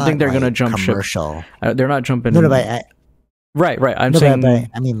I don't think they're going to jump commercial. They're not jumping. No, right. I'm saying.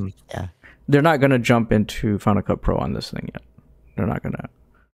 I mean, yeah. They're not going to jump into Final Cut Pro on this thing yet. They're not going to.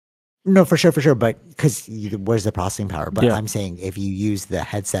 No, for sure. But because where's the processing power? But I'm saying if you use the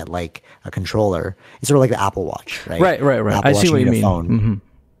headset like a controller, it's sort of like the Apple Watch, right? Right. I see what you mean. Mm-hmm.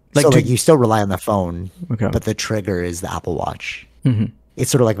 Like you still rely on the phone, but the trigger is the Apple Watch. Mm-hmm.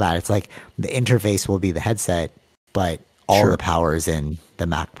 It's sort of like that. It's like the interface will be the headset, but all the power is in the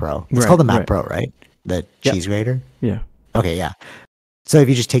Mac Pro. It's called the Mac Pro, right? The cheese grater? Yeah. Okay, yeah. So if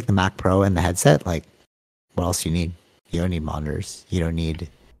you just take the Mac Pro and the headset, like, what else do you need? You don't need monitors. You don't need...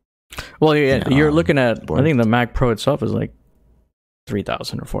 Well, you're looking at... I think the Mac Pro itself is like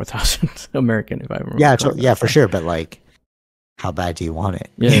 3,000 or 4,000 American, if I remember. Yeah, for sure. But like, how bad do you want it?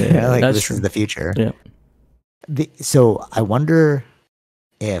 Yeah. Like, that's this true. is the future. Yeah. So I wonder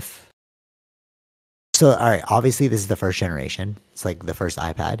if. So all right, obviously this is the first generation. It's like the first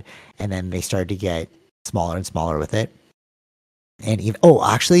iPad, and then they started to get smaller and smaller with it. And even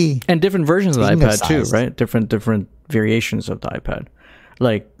actually, and different versions of the speaking of iPad too, size, right? Different variations of the iPad.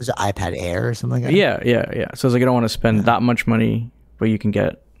 Like there's an iPad Air or something like that. yeah. So it's like I don't want to spend that much money, but you can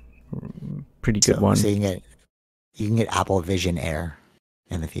get pretty good one. So you can get Apple Vision Air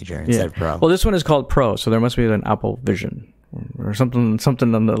in the future instead of Pro. Well, this one is called Pro, so there must be an Apple Vision or something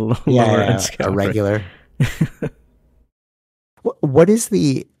on the lower end scale. A regular. What is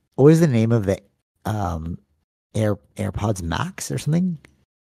the name of the AirPods Max or something?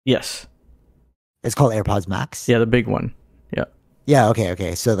 Yes. It's called AirPods Max? Yeah, the big one. Yeah. Yeah,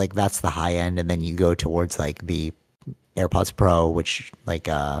 okay. So like that's the high end, and then you go towards like the AirPods Pro, which like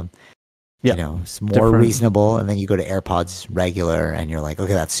it's more reasonable, and then you go to AirPods regular and you're like,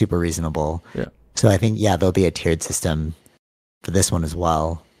 okay, that's super reasonable. Yeah. So I think there'll be a tiered system for this one as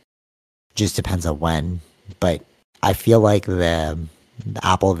well. Just depends on when. But I feel like the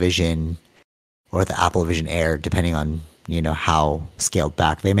Apple Vision or the Apple Vision Air, depending on, how scaled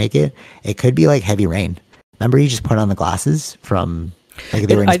back they make it, it could be like heavy rain. Remember you just put on the glasses from like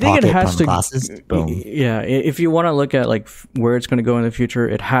they were in his pocket, put on the glasses, boom. Yeah, if you want to look at like where it's going to go in the future,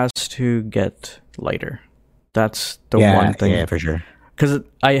 it has to get lighter. That's the one thing. Yeah, for sure. Because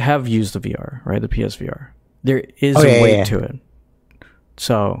I have used the VR, right? The PSVR. There is a weight to it.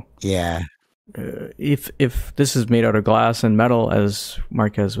 So yeah. If this is made out of glass and metal, as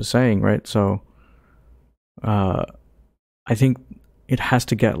Marquez was saying, right? So, I think it has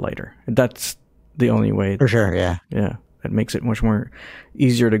to get lighter. That's the only way. For sure, yeah. Yeah, it makes it much more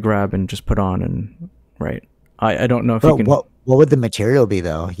easier to grab and just put on and right. I don't know if you can. What would the material be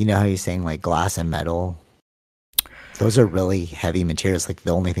though? You know how you're saying like glass and metal. Those are really heavy materials. Like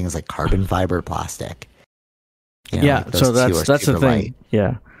the only thing is like carbon fiber, plastic. Yeah, like so that's the thing. Light.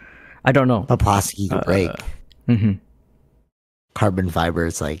 Yeah. I don't know. But plastic you can break. Mm-hmm. Carbon fiber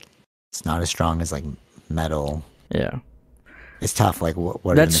is like it's not as strong as like metal. Yeah, it's tough. Like what that's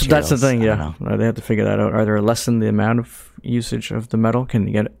are the materials? That's the thing. Yeah, they have to figure that out. Are there lessen the amount of usage of the metal? Can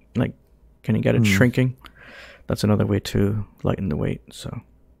you get it shrinking? That's another way to lighten the weight. So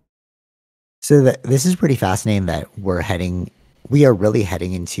this is pretty fascinating. That we are really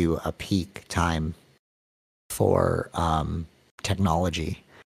heading into a peak time for technology.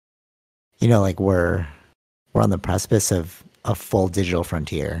 Like we're on the precipice of a full digital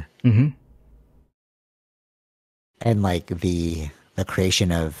frontier. Mm-hmm. And like the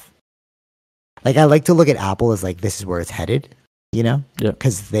creation of, like, I like to look at Apple as like, this is where it's headed, Yeah.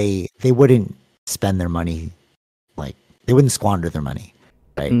 Because they wouldn't spend their money, like they wouldn't squander their money,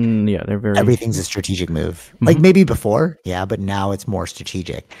 right? Yeah, everything's a strategic move. Mm-hmm. Like maybe before, yeah, but now it's more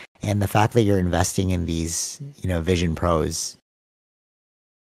strategic. And the fact that you're investing in these, Vision Pros,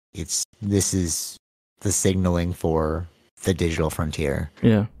 this is the signaling for the digital frontier.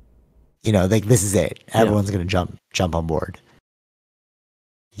 Yeah. Like this is it. Everyone's gonna jump on board.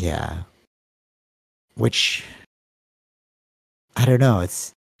 Yeah. Which I don't know.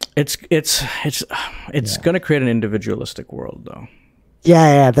 It's gonna create an individualistic world though.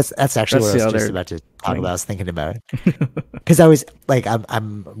 Yeah. That's actually what I was just about to talk about. I was thinking about it. Because I was like,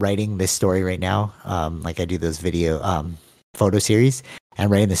 I'm writing this story right now. Like I do those photo series. I'm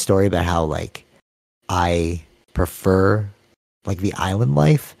writing the story about how like I prefer like the island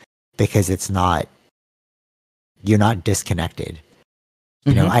life because you're not disconnected.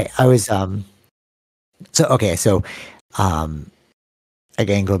 I was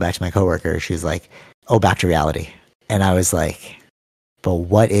again, go back to my coworker. She was like, "Oh, back to reality," and I was like, "But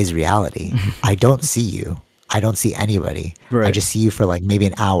what is reality? I don't see you. I don't see anybody. Right. I just see you for like maybe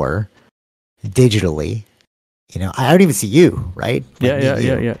an hour digitally. I don't even see you, right? Like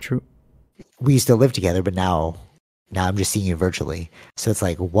yeah. True. We used to live together, but now I'm just seeing you virtually. So it's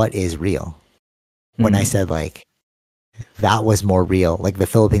like, what is real? When I said like that was more real, like the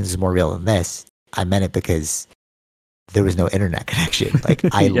Philippines is more real than this, I meant it because there was no internet connection. Like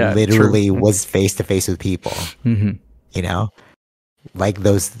I literally was face to face with people. Mm-hmm. Like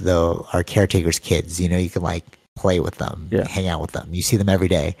our caretakers' kids. You can like play with them, hang out with them. You see them every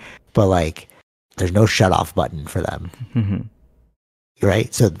day, but like there's no shut off button for them. Mm-hmm.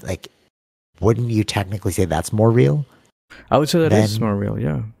 Right? So like, wouldn't you technically say that's more real? I would say that is more real.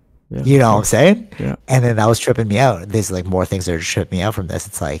 Yeah. You know what I'm saying? Yeah. And then that was tripping me out. There's like more things that are tripping me out from this.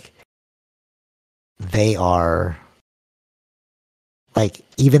 It's like they are like,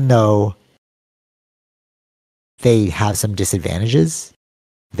 even though they have some disadvantages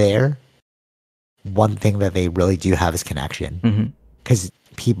there, one thing that they really do have is connection. Because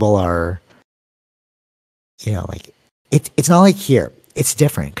people are, like it's not like here. It's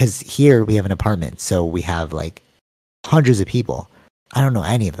different because here we have an apartment, so we have like hundreds of people. I don't know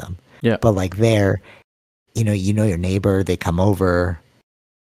any of them. Yeah. But like there, you know your neighbor. They come over.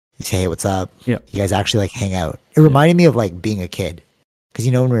 You say, hey, what's up? Yeah. You guys actually like hang out. It reminded me of like being a kid. Because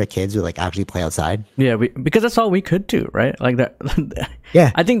when we were kids, we like actually play outside. Yeah, because that's all we could do, right? Like that.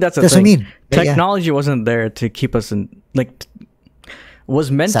 Yeah, I think that's what I mean. Technology wasn't there to keep us was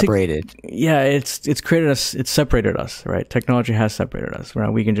meant separated. To. Yeah, it's created us. It's separated us, right? Technology has separated us.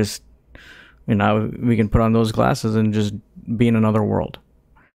 Right? We can just, we can put on those glasses and just be in another world,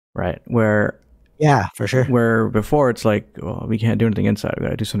 right? Where. Yeah, for sure. Where before it's like, well, we can't do anything inside. We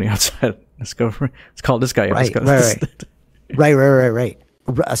gotta do something outside. Let's call this guy. Right, right.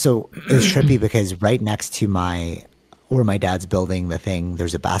 So it's trippy because right next to where my dad's building the thing,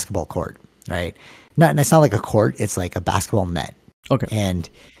 there's a basketball court, right? And it's not like a court; it's like a basketball net. Okay.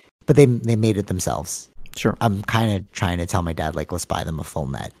 But they made it themselves. Sure. I'm kind of trying to tell my dad, like, let's buy them a full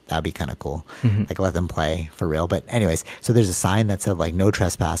net. That'd be kind of cool. Mm-hmm. Like, let them play for real. But anyways, so there's a sign that said like, no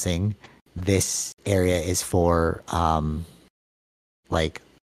trespassing. This area is for like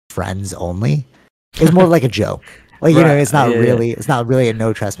friends only. It's more like a joke. Like, right. It's not really a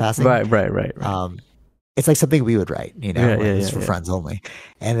no trespassing. Right. It's like something we would write, it's for friends only.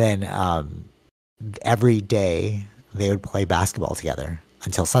 And then every day they would play basketball together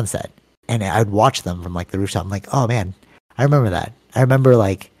until sunset. And I'd watch them from like the rooftop. I'm like, oh man, I remember that. I remember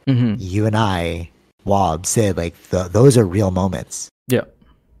like you and I, Wob, said like those are real moments. Yeah.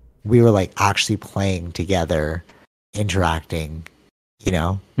 We were like actually playing together, interacting,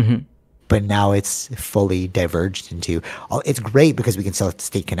 but now it's fully diverged into, it's great because we can still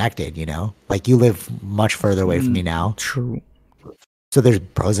stay connected, like you live much further away from me now. True. So there's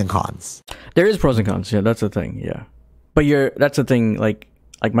pros and cons. There is pros and cons. Yeah, that's the thing. Yeah. But that's the thing. Like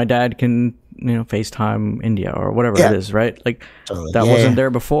my dad can, FaceTime India or whatever it is, right? Like totally. That wasn't there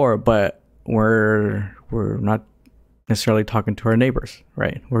before, but we're not necessarily talking to our neighbors,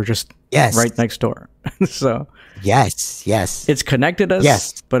 right? We're just right next door. So yes, it's connected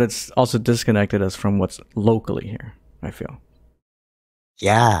us, but it's also disconnected us from what's locally here, I feel.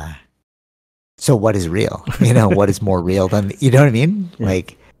 Yeah. So what is real? What is more real than, you know what I mean? Yeah.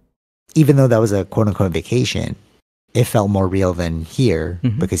 Like, even though that was a quote unquote vacation, it felt more real than here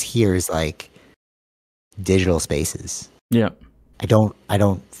because here is like digital spaces. Yeah. I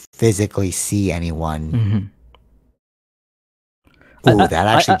don't physically see anyone. Ooh, that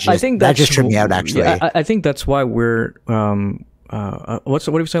actually I think that just tripped me out. Actually, yeah, I think that's why we're what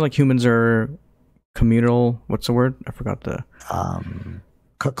do you say? Like humans are communal. What's the word? I forgot the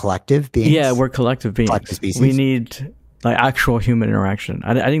collective beings. Yeah, we're collective beings. Collective species. We need like actual human interaction.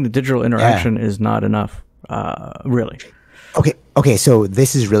 I think the digital interaction is not enough. Really. Okay. So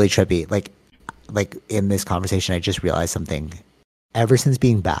this is really trippy. Like in this conversation, I just realized something. Ever since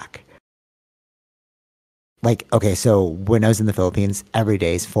being back. Like, okay, so when I was in the Philippines, every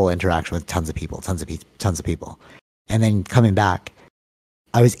day is full interaction with tons of people. And then coming back,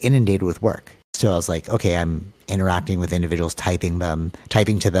 I was inundated with work. So I was like, okay, I'm interacting with individuals, typing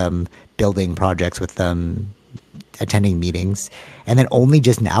to them, building projects with them, attending meetings. And then only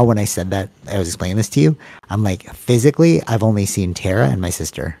just now when I said that, I was explaining this to you, I'm like, physically, I've only seen Tara and my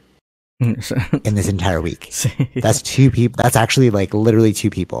sister in this entire week. That's 2 people. That's actually like literally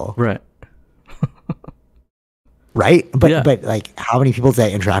 2 people. Right. Right? But like how many people did I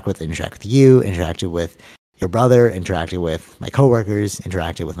interact with? Interact with you, interacted with your brother, interacted with my coworkers,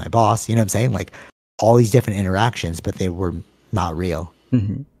 interacted with my boss. You know what I'm saying? Like all these different interactions, but they were not real.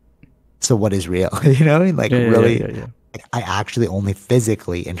 Mm-hmm. So what is real? You know? Like really, like, I actually only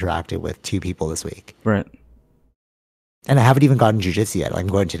physically interacted with 2 people this week. Right. And I haven't even gotten jiu-jitsu yet. Like, I'm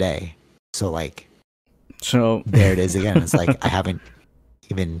going today. So there it is again. It's like I haven't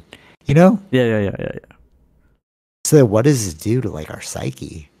even, Yeah. So what does this do to like our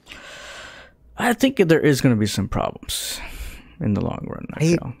psyche? I think there is going to be some problems in the long run. I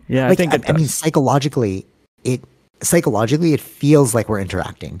feel. Yeah, like, I think. I mean, psychologically, it feels like we're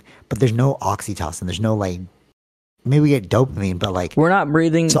interacting, but there's no oxytocin. There's no like. Maybe we get dopamine, but like we're not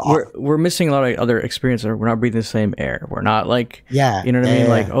breathing. So, we're missing a lot of other experiences. We're not breathing the same air. We're not like you know what I mean.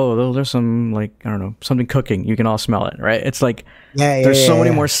 Like there's some like I don't know something cooking. You can all smell it, right? It's like there's so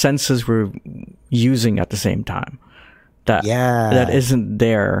many more senses we're using at the same time. That isn't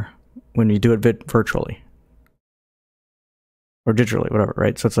there when you do it virtually or digitally, whatever,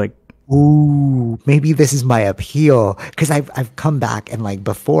 right? So it's like, ooh, maybe this is my appeal because I've come back and like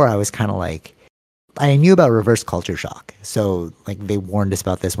before I was kind of like I knew about reverse culture shock, so like they warned us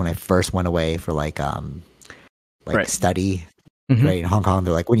about this when I first went away for like right. study right? In Hong Kong,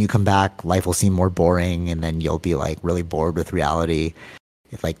 they're like, when you come back, life will seem more boring, and then you'll be like really bored with reality.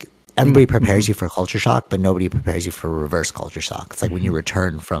 It's like everybody prepares you for culture shock, but nobody prepares you for reverse culture shock. It's like when you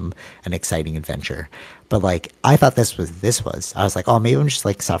return from an exciting adventure. But like, I thought this was. I was like, oh, maybe I'm just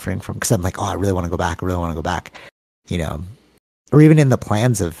like suffering from, because I'm like, oh, I really want to go back. I really want to go back. You know, or even in the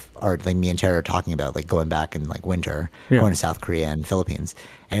plans of art, like me and Tara are talking about, like going back in like winter, going to South Korea and Philippines,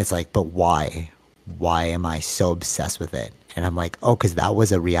 and it's like, but why? Why am I so obsessed with it? And I'm like, oh, because that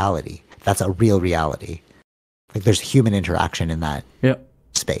was a reality. That's a real reality. Like there's human interaction in that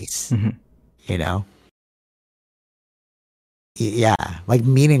space, you know? Yeah, like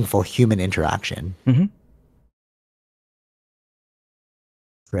meaningful human interaction.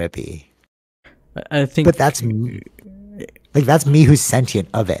 Trippy. I think, but that's me. Like that's me who's sentient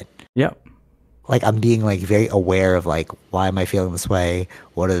of it. Yeah. Like I'm being like very aware of like, why am I feeling this way?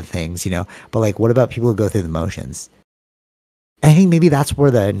 What are the things, you know? But like, what about people who go through the motions? I think maybe that's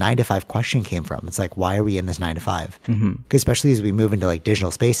where the 9 to 5 question came from. It's like, why are we in this 9 to 5? Especially as we move into like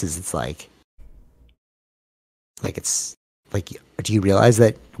digital spaces, it's like it's like, do you realize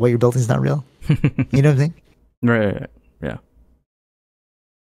that what you're building is not real? You know what I'm saying? Right. Yeah.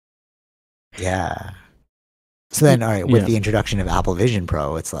 Yeah. So then, all right, with the introduction of Apple Vision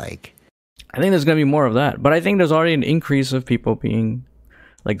Pro, it's like, I think there's going to be more of that. But I think there's already an increase of people being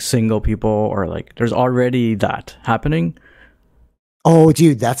like single people, or like there's already that happening. Oh,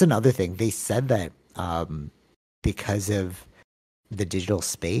 dude, that's another thing. They said that because of the digital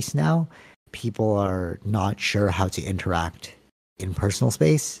space now, people are not sure how to interact in personal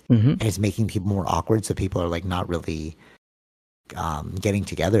space. And it's making people more awkward. So people are like not really getting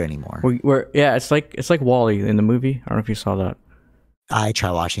together anymore. It's like WALL-E in the movie. I don't know if you saw that. I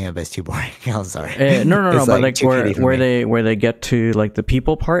try watching it, but it's too boring. I'm sorry. No. But like where they get to like the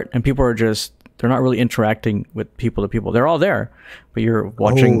people part, and people are just, they're not really interacting with people to people. They're all there, but you're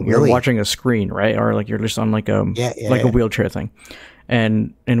watching you're watching a screen, right? Or like you're just on like a wheelchair thing.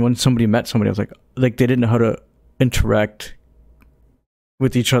 And when somebody met somebody, I was like they didn't know how to interact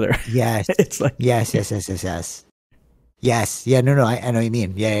with each other. Yes. It's like yes. Yes. Yeah, no, I know what you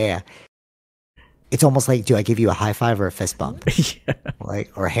mean. Yeah. It's almost like, do I give you a high five or a fist bump?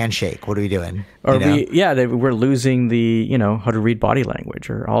 Like, or a handshake? What are we doing? Or we're losing the, how to read body language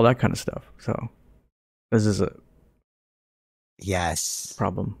or all that kind of stuff. So this is a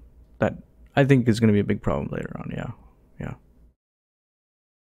problem that I think is going to be a big problem later on. Yeah.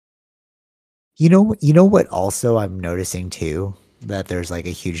 You know what also I'm noticing too, that there's like a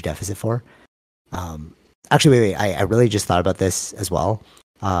huge deficit for? Actually, wait, I really just thought about this as well.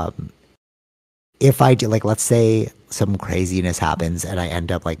 If I do, like, let's say some craziness happens and I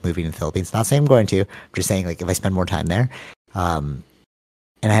end up like moving to the Philippines, not saying I'm going to, I'm just saying like if I spend more time there, and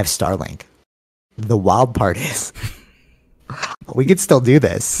I have Starlink, the wild part is we could still do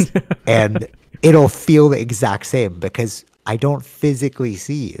this and it'll feel the exact same because I don't physically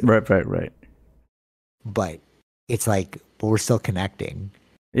see you. Right. But it's like, but we're still connecting.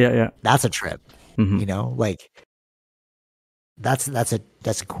 Yeah. That's a trip. Like that's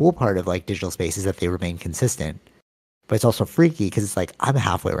a cool part of like digital spaces, that they remain consistent, but it's also freaky because it's like I'm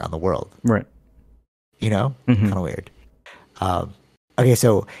halfway around the world, right? Kind of weird. Okay,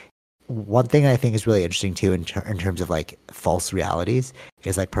 so one thing I think is really interesting too in terms of like false realities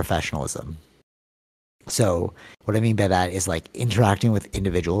is like professionalism. So what I mean by that is like interacting with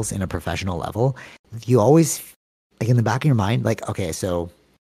individuals in a professional level. You always, like in the back of your mind, like, okay, so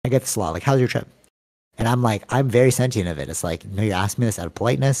I get this a lot, like, how's your trip? And I'm like, I'm very sentient of it. It's like, no, you asked me this out of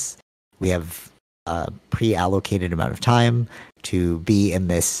politeness. We have a pre-allocated amount of time to be in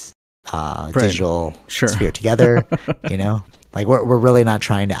this digital sphere together. Like we're really not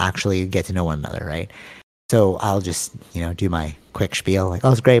trying to actually get to know one another, right? So I'll just do my quick spiel, like,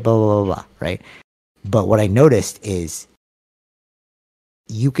 oh, it's great, blah blah blah blah, right? But what I noticed is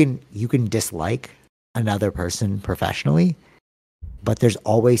you can dislike another person professionally, but there's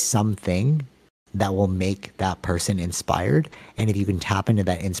always something that will make that person inspired. And if you can tap into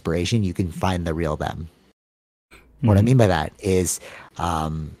that inspiration, you can find the real them. What I mean by that is, I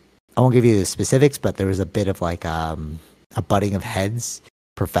won't give you the specifics, but there was a bit of like a butting of heads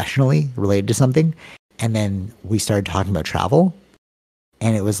professionally related to something. And then we started talking about travel,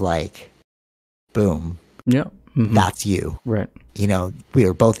 and it was like, boom. Yeah. That's you. Right. We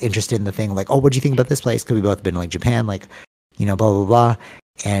were both interested in the thing, like, oh, what do you think about this place? Because we both been like Japan, like, blah, blah, blah.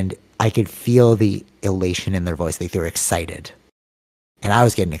 And I could feel the elation in their voice. Like they were excited. And I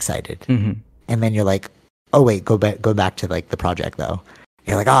was getting excited. And then you're like, oh, wait, go back to like the project though.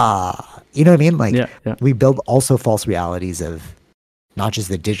 You're like, you know what I mean? Like we build also false realities of not just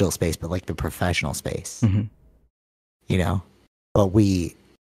the digital space, but like the professional space, but we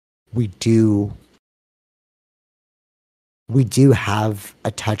do have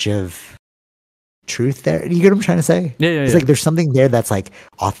a touch of truth there. You get what I'm trying to say? Yeah. It's like there's something there that's like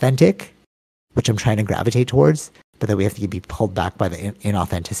authentic, which I'm trying to gravitate towards, but then we have to be pulled back by the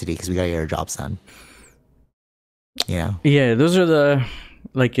inauthenticity because we got to get our jobs done. Yeah, those are the,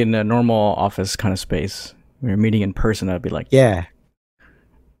 like, in a normal office kind of space. When you're meeting in person, I'd be like, yeah.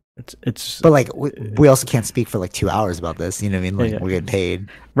 It's but like we also can't speak for like 2 hours about this. You know what I mean? Like we're getting paid.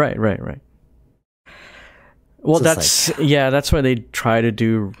 Right. Well, So that's why they try to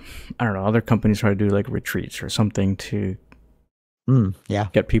do, I don't know, other companies try to do like retreats or something to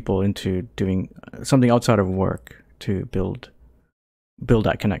get people into doing something outside of work to build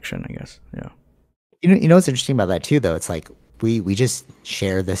that connection, I guess. Yeah. You know what's interesting about that too, though? It's like we just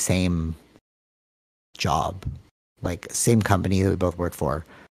share the same job, like same company that we both work for,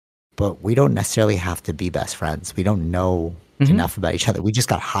 but we don't necessarily have to be best friends. We don't know enough about each other. We just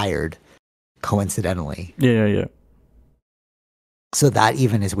got hired coincidentally. Yeah. So that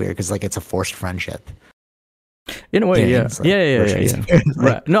even is weird because like it's a forced friendship. In a way, yeah. Like, Yeah.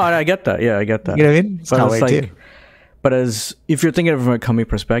 Right. No, I get that. Yeah, I get that. You know what I mean? It's not weird too. But if you're thinking of it from a company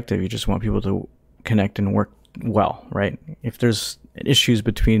perspective, you just want people to connect and work well, right? If there's issues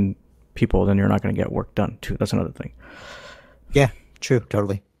between people, then you're not going to get work done too. That's another thing. Yeah, true,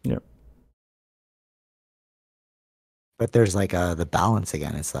 totally. Yeah. But there's like the balance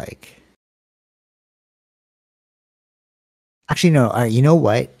again. It's like, actually, no. You know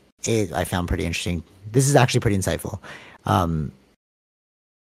what? I found pretty interesting. This is actually pretty insightful. I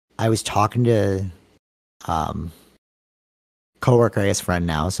was talking to coworker, I guess friend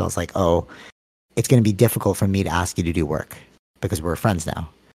now. So I was like, oh, it's going to be difficult for me to ask you to do work because we're friends now.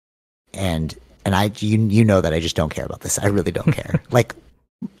 And you know that I just don't care about this. I really don't care. Like,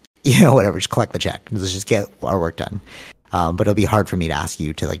 whatever, just collect the check. Let's just get our work done. But it'll be hard for me to ask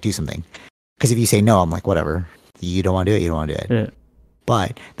you to like do something. Because if you say no, I'm like, whatever. You don't want to do it, you don't want to do it. Yeah.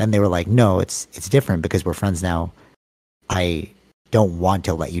 But then they were like, no, it's different because we're friends now. I don't want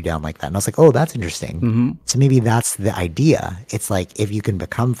to let you down like that. And I was like, oh, that's interesting. Mm-hmm. So maybe that's the idea. It's like if you can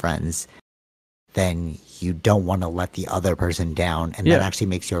become friends, then you don't want to let the other person down, and that actually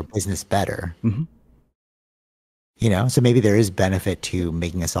makes your business better. Mm-hmm. So maybe there is benefit to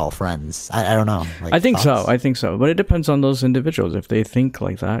making us all friends. I don't know. Like, I think so. But it depends on those individuals. If they think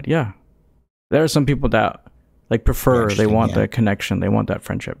like that, yeah. There are some people that like prefer, they want that connection, they want that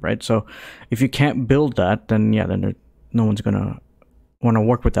friendship, right? So if you can't build that, then no one's going to want to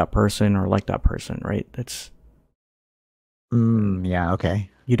work with that person or like that person, right? It's... yeah, okay.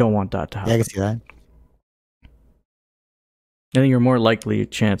 You don't want that to happen. Yeah, I can see that. I think you're more likely,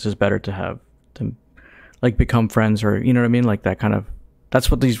 chance is better to have to like become friends, or you know what I mean, like that kind of. That's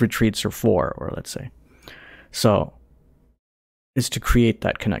what these retreats are for, or let's say, so is to create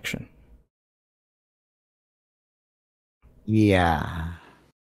that connection. Yeah,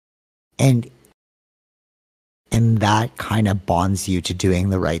 and that kind of bonds you to doing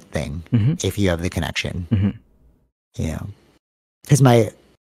the right thing if you have the connection. Because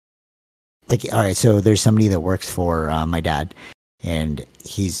all right, so there's somebody that works for my dad, and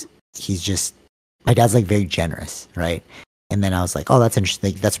he's just, my dad's like very generous, right? And then I was like, oh, that's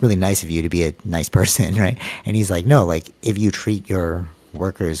interesting. Like, that's really nice of you to be a nice person, right? And he's like, no, like if you treat your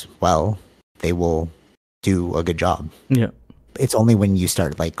workers well, they will do a good job. Yeah. It's only when you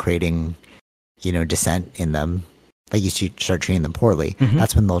start like creating, dissent in them, like you start treating them poorly,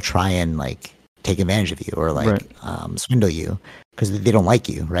 that's when they'll try and like take advantage of you or like swindle you because they don't like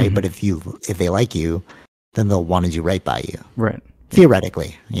you, right? But if they like you, then they'll want to do right by you, right?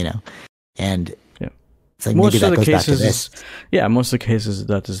 Theoretically, and it's like most maybe of that the goes cases, back to this. Most of the cases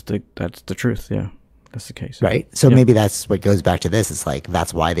that's the truth. Yeah, that's the case, right? So maybe that's what goes back to this. It's like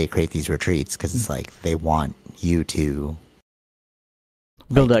that's why they create these retreats because it's like they want you to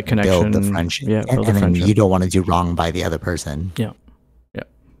build that connection, build the friendship, and then you don't want to do wrong by the other person.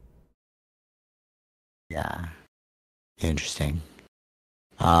 Yeah. Interesting.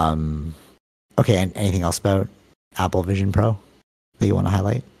 Okay, and anything else about Apple Vision Pro that you want to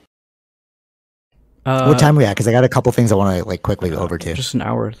highlight? What time are we at? Because I got a couple things I want to like quickly go over to. Just an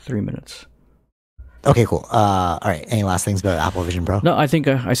hour, 3 minutes. Okay, cool. All right. Any last things about Apple Vision Pro? No, I think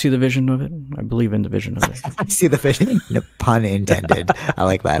I see the vision of it. I believe in the vision of it. I see the vision. No pun intended. I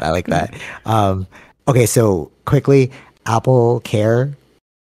like that. Okay, so quickly, Apple Care.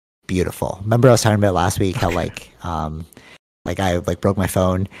 Beautiful. Remember I was talking about last week how like I like broke my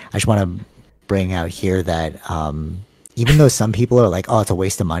phone. I just want to bring out here that even though some people are like, oh, it's a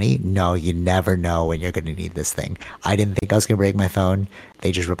waste of money. No, you never know when you're going to need this thing. I didn't think I was going to break my phone.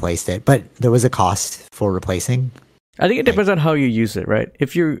 They just replaced it, but there was a cost for replacing I think it depends on how you use it, right?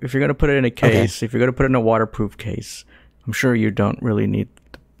 If you're gonna put it in a case, if you're gonna put it in a waterproof case, I'm sure you don't really need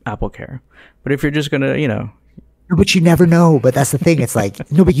Apple Care. But if you're just gonna, but you never know. But that's the thing. It's like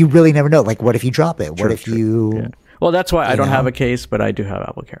no, but you really never know. Like, what if you drop it? What if you? Yeah. Well, that's why I don't have a case, but I do have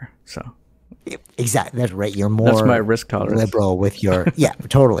Apple Care. So exactly, that's right. You're more that's my risk tolerance. Liberal with your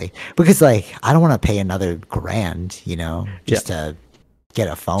totally. Because like I don't want to pay another grand, just to get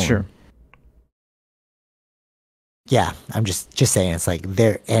a phone. Sure. Yeah, I'm just saying it's like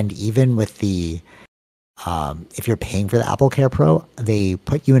there, and even with the, if you're paying for the Apple Care Pro, they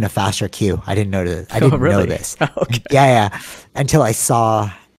put you in a faster queue. I didn't know this. I didn't know this. Okay. Yeah, until I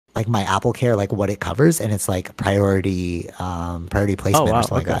saw like my Apple Care, like what it covers, and it's like priority placement or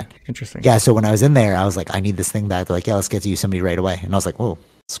something like that. Interesting. Yeah, so when I was in there, I was like, I need this thing back. They're like, yeah, let's get you somebody right away, and I was like, whoa.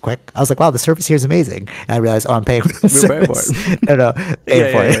 It's quick. I was like, wow, the service here is amazing. And I realized, I'm paying for the service. No,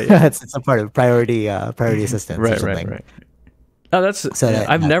 paying for it. Yeah. It's a part of priority assistance or something. Right. Oh, that's so.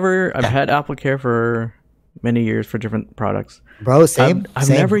 I've had Apple Care for many years for different products. Bro, same. I've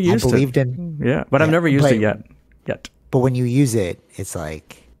never used it. But I've never used it yet. But when you use it, it's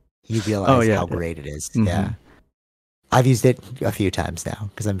like you realize how great it is. Mm-hmm. Yeah, I've used it a few times now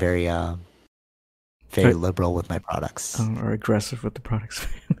because I'm very liberal with my products. Or aggressive with the products.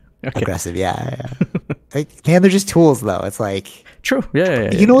 Okay. Aggressive, yeah. Like, man, they're just tools, though. It's like true, yeah.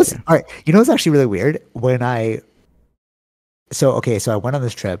 You know what's all right? You know what's actually really weird? So I went on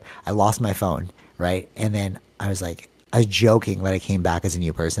this trip. I lost my phone, right? And then I was joking that I came back as a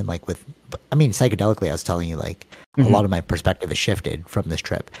new person. Like psychedelically, I was telling you, like a lot of my perspective has shifted from this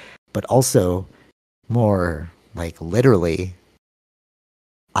trip, but also more like literally,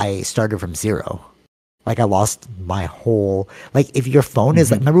 I started from zero. Like I lost my whole, like if your phone is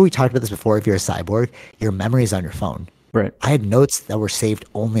like, remember we talked about this before, if you're a cyborg, your memory is on your phone. Right. I had notes that were saved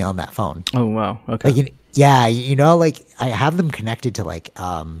only on that phone. Oh, wow. Okay. Like, like I have them connected to like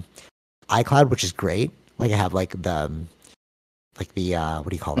iCloud, which is great. Like I have like the what do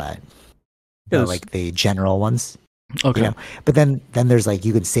you call that? Like the general ones. Okay. But then there's like,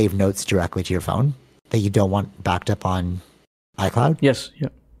 you can save notes directly to your phone that you don't want backed up on iCloud. Yes. Yeah.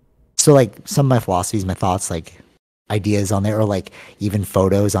 So like some of my philosophies, my thoughts, like ideas on there, or like even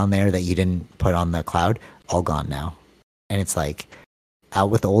photos on there that you didn't put on the cloud, all gone now. And it's like out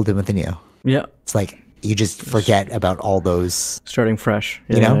with the old and with the new. Yeah. It's like you just forget about all those. Starting fresh.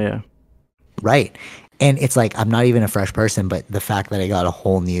 Yeah, yeah. Right. And it's like I'm not even a fresh person, but the fact that I got a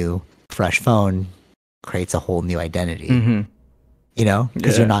whole new fresh phone creates a whole new identity. Mm-hmm.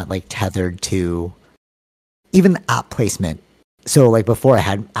 Because you're not like tethered to even the app placement. So like before I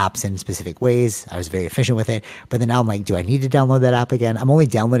had apps in specific ways, I was very efficient with it. But then now I'm like, do I need to download that app again? I'm only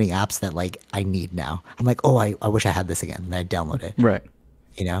downloading apps that like I need now. I'm like, oh, I wish I had this again. And I download it. Right.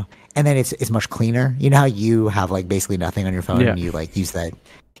 And then it's much cleaner. You know how you have like basically nothing on your phone and you like use that.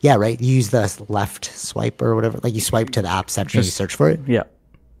 Yeah, right. You use the left swipe or whatever. Like you swipe to the app section and you search for it. Yeah.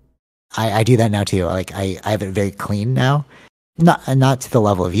 I do that now too. Like I have it very clean now. Not to the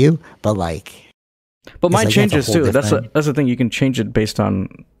level of you, but like. But mine changes too. That's the thing. You can change it based on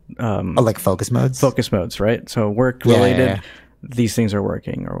like focus modes. Focus modes, right? So work related, these things are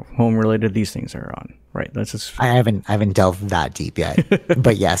working, or home related, these things are on. Right. That's just. I haven't delved that deep yet,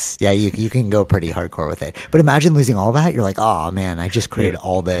 but yes, yeah, you can go pretty hardcore with it. But imagine losing all that. You're like, oh man, I just created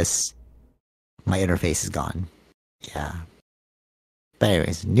all this. My interface is gone. Yeah. But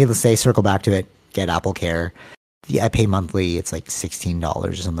anyways, needless to say, circle back to it. Get Apple Care. Yeah, I pay monthly. It's like $16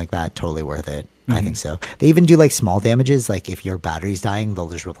 or something like that. Totally worth it. I think so. They even do like small damages. Like if your battery's dying, they'll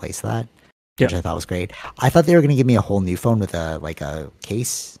just replace that, which I thought was great. I thought they were going to give me a whole new phone with a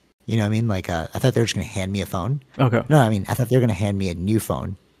case. You know what I mean? Like I thought they were just going to hand me a phone. Okay. No, I mean, I thought they were going to hand me a new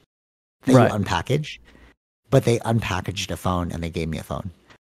phone that you unpackage. But they unpackaged a phone and they gave me a phone.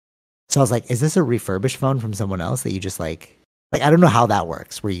 So I was like, is this a refurbished phone from someone else that you just like I don't know how that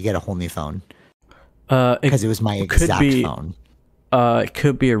works where you get a whole new phone. Because it was my exact phone. It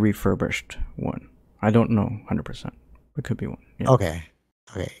could be a refurbished one. I don't know 100%. It could be one. Yeah. Okay.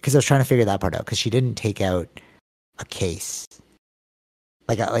 Because I was trying to figure that part out. Because she didn't take out a case.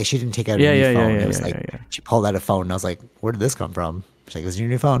 Like she didn't take out a new phone. It was she pulled out a phone, and I was like, "Where did this come from?" She's like, "This is your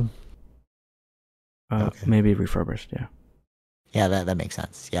new phone." Maybe refurbished. Yeah. Yeah, that makes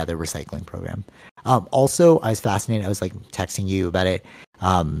sense. Yeah, the recycling program. Also, I was fascinated. I was like texting you about it.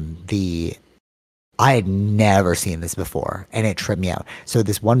 I had never seen this before, and it tripped me out. So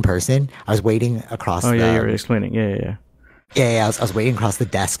this one person, I was waiting across. Oh yeah, you were explaining. Yeah. Yeah. I was waiting across the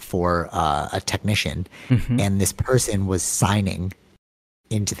desk for a technician, and this person was signing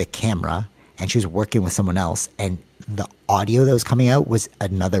into the camera, and she was working with someone else, and the audio that was coming out was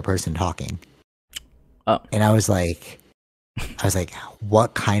another person talking. And I was like,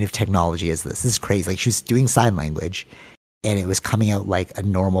 what kind of technology is this? This is crazy. Like, she was doing sign language, and it was coming out like a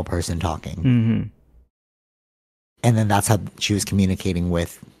normal person talking. Mm-hmm. And then that's how she was communicating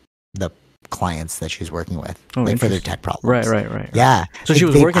with the clients that she was working with, like for their tech problems. Right. Yeah. So she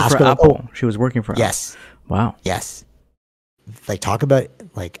was working for Apple. She was working for Apple. Yes. Wow. Yes. Like, talk about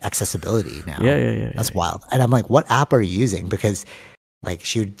like accessibility now. Yeah. That's wild. And I'm like, what app are you using? Because like,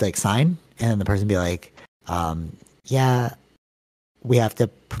 she would like sign, and then the person would be like, yeah, we have to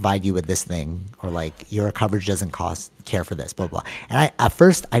provide you with this thing, or like, your coverage doesn't care for this, blah blah. And at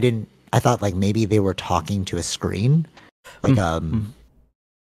first I thought like maybe they were talking to a screen, like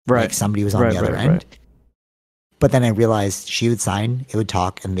like somebody was on the other end. But then I realized she would sign, it would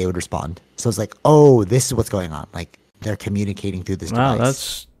talk, and they would respond. So it's like, oh, this is what's going on. Like, they're communicating through this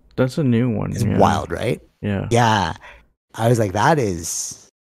device. Wow, that's a new one. It's wild, right? Yeah. Yeah. I was like, that's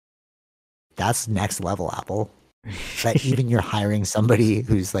next level, Apple. That even you're hiring somebody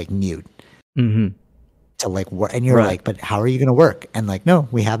who's like mute to like work, and you're like, but how are you going to work? And like, no,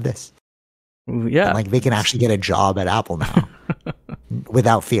 we have this. Yeah. And like, they can actually get a job at Apple now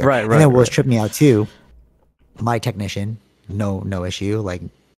without fear. Right. And then what tripped me out too, my technician, no issue, like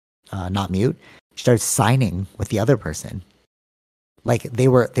not mute, started signing with the other person. Like, they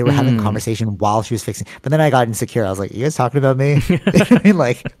were having a conversation while she was fixing. But then I got insecure. I was like, you guys talking about me? I mean,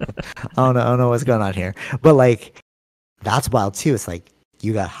 like, I don't know what's going on here. But like, that's wild too. It's like,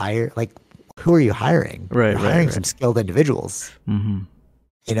 you got hired. Like, who are you hiring? Right. You're hiring some skilled individuals. Mm-hmm.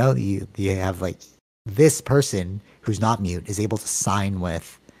 You know, you have like, this person who's not mute is able to sign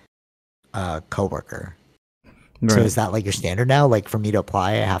with a coworker. Right. So is that like your standard now? Like, for me to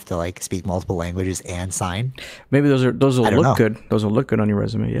apply, I have to like speak multiple languages and sign? Maybe those will look good. Those will look good on your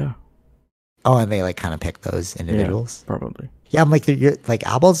resume. Yeah. Oh, and they like kind of pick those individuals? Yeah, probably. Yeah, I'm like, you're like,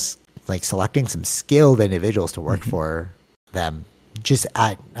 Apple's like selecting some skilled individuals to work for them just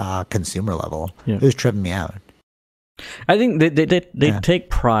at consumer level. Yeah. It was tripping me out. I think they take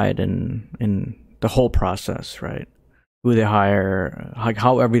pride in the whole process, right? Who they hire, like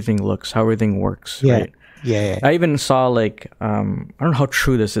how everything looks, how everything works, right? Yeah. I even saw like I don't know how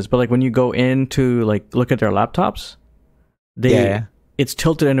true this is, but like when you go in to like look at their laptops, it's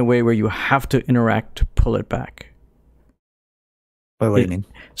tilted in a way where you have to interact to pull it back. What do you mean?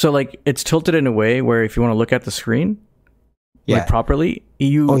 So like, it's tilted in a way where if you want to look at the screen like properly,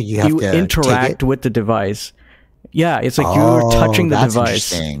 you interact with the device. Yeah, it's like you're touching the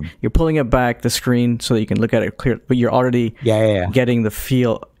device. You're pulling it back, the screen, so that you can look at it clear, but you're already getting the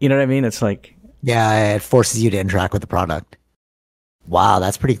feel. You know what I mean? It's like, yeah, it forces you to interact with the product. Wow,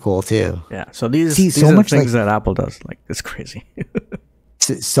 that's pretty cool too. Yeah, so these are the things that Apple does. Like, it's crazy.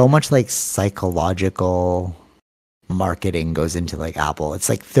 so much like psychological marketing goes into like Apple. It's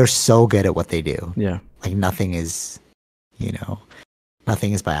like they're so good at what they do. Yeah, like nothing is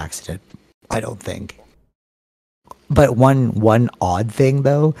by accident, I don't think. But one odd thing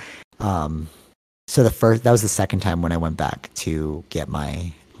though, so that was the second time when I went back to get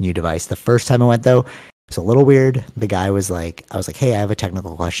my new device. The first time I went though, it was a little weird. The guy was like, I was like, hey, I have a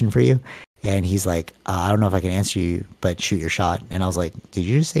technical question for you. And he's like, I don't know if I can answer you, but shoot your shot. And I was like, did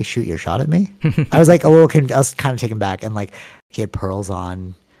you just say shoot your shot at me? I was like I was kind of taken back. And like, he had pearls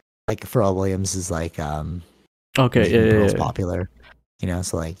on. Like, Pharrell Williams is like, pearls popular. You know,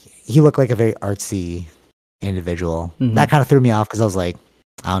 so like, he looked like a very artsy individual. That kind of threw me off because I was like,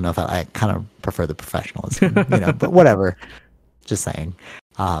 I don't know if I kind of prefer the professionalism, but whatever. Just saying.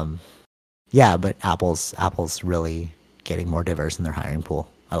 But Apple's really getting more diverse in their hiring pool.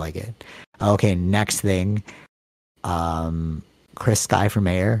 I like it. Okay, next thing. Chris Sky for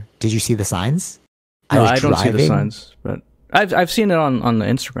mayor. Did you see the signs? No, I don't see the signs, but I've seen it on the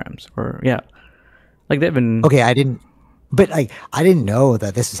Instagrams like they've been. Okay, I didn't know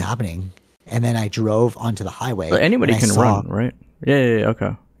that this was happening, and then I drove onto the highway. But anybody can run, right? Yeah.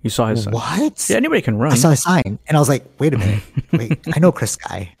 Okay, you saw his sign. What? Yeah, anybody can run. I saw a sign, and I was like, wait a minute. Wait, I know Chris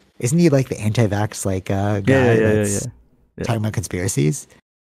Sky. Isn't he like the anti-vax guy? Yeah. Talking about conspiracies.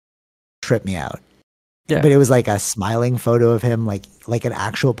 Tripped me out. Yeah, but it was like a smiling photo of him, like an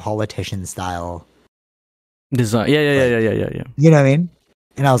actual politician style design. Yeah. You know what I mean?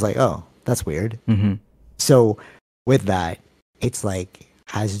 And I was like, oh, that's weird. So with that, it's like,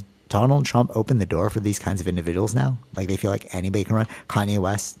 has Donald Trump opened the door for these kinds of individuals now? Like, they feel like anybody can run. Kanye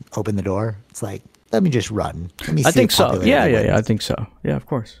West opened the door. It's like, let me just run. I think so. Yeah. I think so. Yeah, of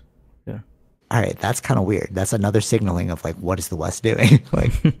course. Yeah. All right, that's kind of weird. That's another signaling of like, what is the West doing?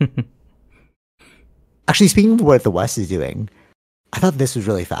 Like, actually, speaking of what the West is doing, I thought this was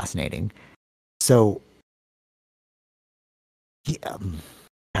really fascinating. So, all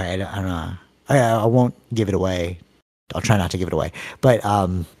right, I don't know. I won't give it away. I'll try not to give it away. But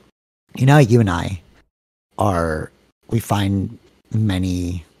you know, you and I we find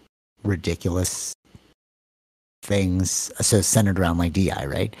many ridiculous things so centered around like DI,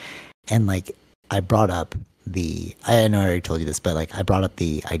 right? And like I brought up I know I already told you this, but like I brought up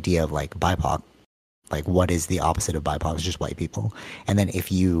the idea of like BIPOC. Like, what is the opposite of BIPOC? It's just white people. And then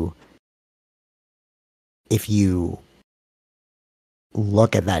if you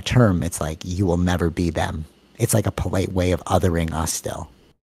look at that term, it's like you will never be them. It's like a polite way of othering us still,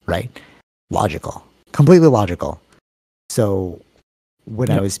 right? Logical, completely logical. So when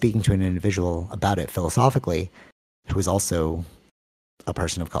I was speaking to an individual about it philosophically, who was also a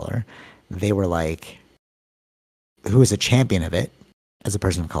person of color, they were like, who was a champion of it as a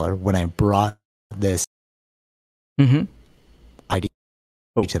person of color, when I brought this idea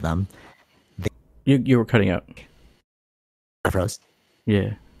to them, you were cutting out. I froze.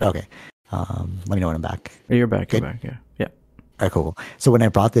 Yeah. Okay. Let me know when I'm back. You're back. Good? You're back. Yeah. Yeah. All right, cool. So when I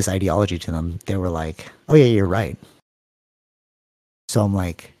brought this ideology to them, they were like, "Oh yeah, you're right." So I'm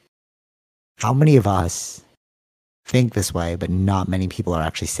like, how many of us think this way, but not many people are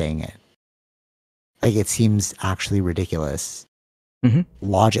actually saying it? Like, it seems actually ridiculous.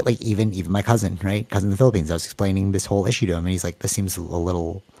 Logic, like even my cousin, right? Cousin in the Philippines. I was explaining this whole issue to him, and he's like, "This seems a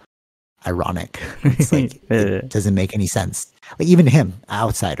little ironic." It's like it doesn't make any sense. Like even him,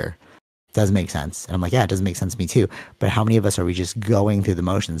 outsider, doesn't make sense. And I'm like, yeah, it doesn't make sense to me too. But how many of us are we just going through the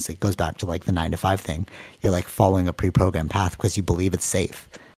motions? It goes back to like the 9 to 5 thing. You're like following a pre-programmed path because you believe it's safe,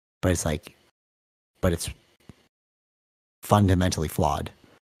 but it's fundamentally flawed.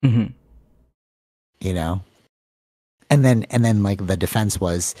 You know. And then like the defense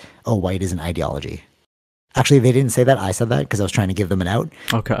was, oh, white is an ideology. Actually, they didn't say that. I said that because I was trying to give them an out.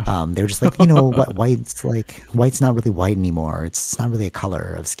 Okay. They were just like, you know, what white's not really white anymore. It's not really a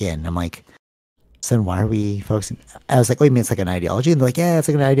color of skin. I'm like, so then why are we focusing? I was like, wait a minute, it's like an ideology. And they're like, yeah, it's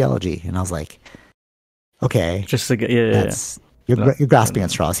like an ideology. And I was like, okay, just like you're grasping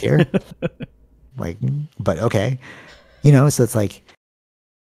at straws here. Like, but okay, you know. So it's like,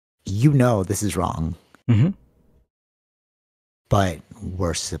 you know, this is wrong. But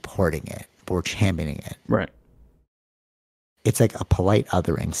we're supporting it. We're championing it. Right. It's like a polite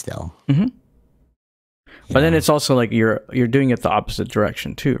othering still. But then it's also like you're doing it the opposite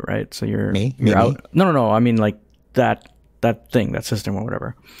direction too, right? So you're out. Me? No. I mean like that thing, that system or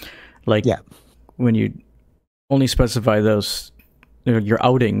whatever. Like when you only specify those, you're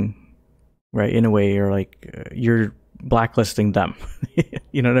outing, right? In a way, you're like you're blacklisting them.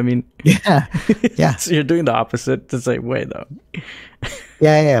 You know what I mean? Yeah. So you're doing the opposite the same way though.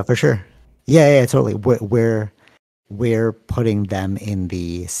 Yeah, for sure. Yeah, totally. We're putting them in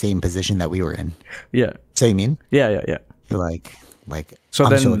the same position that we were in. Yeah. So you mean? Yeah. You're like so I'm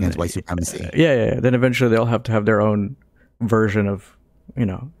then, still against white supremacy. Yeah. Then eventually they'll have to have their own version of, you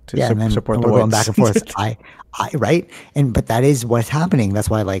know, to support the we're whites. Going back and forth. I right? But that is what's happening. That's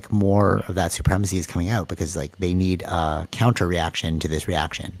why like more of that supremacy is coming out, because like they need a counter reaction to this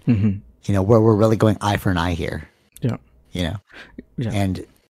reaction. You know, where we're really going eye for an eye here. Yeah. You know? Yeah. And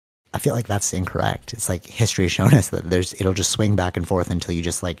I feel like that's incorrect. It's like history has shown us that it'll just swing back and forth until you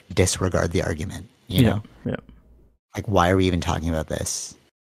just like disregard the argument, you know? Yeah. Like, why are we even talking about this?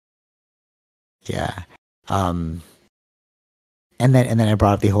 Yeah. And then I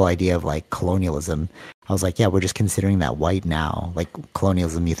brought up the whole idea of like colonialism. I was like, yeah, we're just considering that white now. Like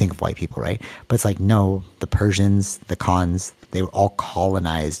colonialism, you think of white people, right? But it's like, no, the Persians, the Khans, they all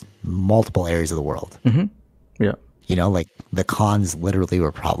colonized multiple areas of the world. Yeah. You know, like the Khans literally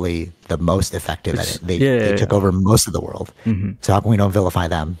were probably the most effective at it. They took over most of the world. So how come we don't vilify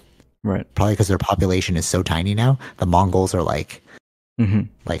them? Right. Probably because their population is so tiny now. The Mongols are like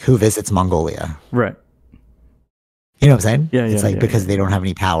who visits Mongolia? Right. You know what I'm saying? Yeah. It's like because they don't have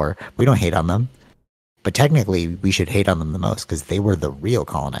any power. We don't hate on them. But technically, we should hate on them the most because they were the real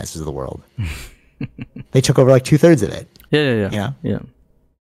colonizers of the world. They took over like 2/3 of it. Yeah. You know? Yeah.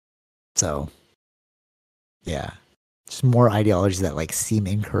 So, yeah. Just more ideologies that like seem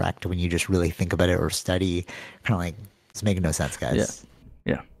incorrect when you just really think about it or study. Kind of like, it's making no sense, guys.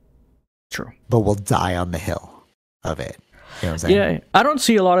 Yeah. True. But we'll die on the hill of it. You know what I'm saying? Yeah. I don't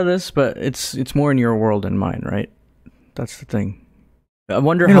see a lot of this, but it's more in your world than mine, right? That's the thing. I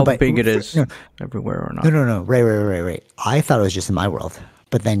wonder how big it is everywhere or not. No. Right. I thought it was just in my world.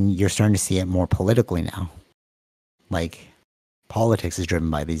 But then you're starting to see it more politically now. Like, politics is driven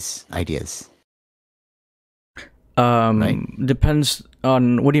by these ideas. Right? Depends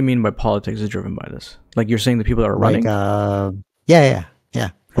on, what do you mean by politics is driven by this? Like you're saying the people that are running? Yeah,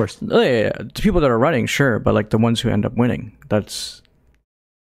 of course. Yeah. The people that are running, sure, but like the ones who end up winning, that's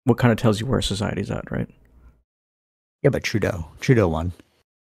what kind of tells you where society's at, right? Yeah, but Trudeau won.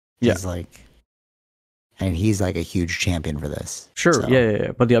 Yeah. He's like, and he's like a huge champion for this. Sure. So,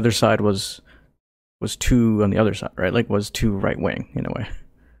 Yeah. But the other side was too on the other side, right? Like was too right wing in a way.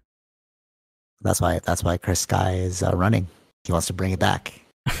 That's why Chris Sky is running. He wants to bring it back.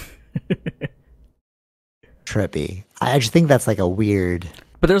 Trippy. I just think that's like a weird.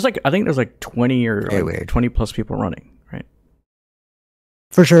 But I think there's like 20 or like 20 plus people running, right?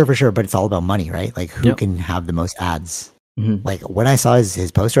 For sure. But it's all about money, right? Like who can have the most ads? Mm-hmm. Like when I saw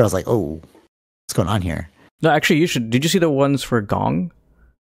his poster, I was like, oh, what's going on here? No, actually, did you see the ones for Gong?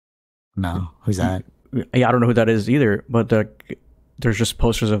 No. Who's that? Yeah, I don't know who that is either, but there's just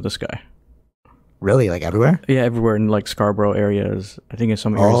posters of this guy. Really? Like everywhere? Yeah, everywhere in like Scarborough areas. I think in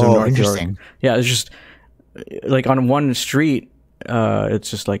some areas of North interesting. York. Yeah, it's just like on one street, it's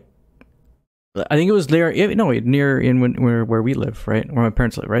just like, I think it was there. No, near where we live, right? Where my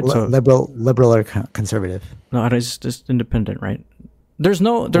parents live, right? So liberal or conservative? No, it's just independent, right? There's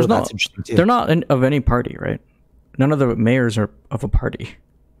no. They're not of any party, right? None of the mayors are of a party.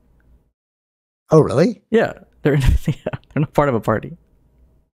 Oh, really? Yeah, they're not part of a party.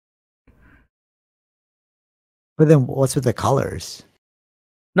 But then, what's with the colors?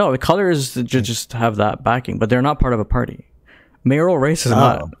 No, the colors just have that backing, but they're not part of a party. Mayoral race is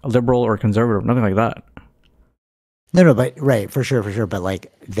not liberal or conservative, nothing like that. No, but right, for sure. But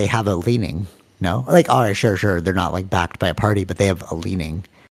like, they have a leaning. No, like, all right, sure. They're not like backed by a party, but they have a leaning.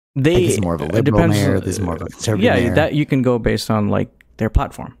 Like, this is more of a liberal mayor. This is more of a conservative mayor. Yeah, that you can go based on like their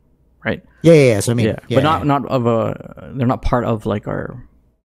platform, right? Yeah. So I mean, but not of a. They're not part of like our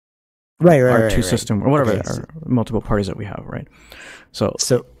right, system or whatever, our multiple parties that we have, right? So,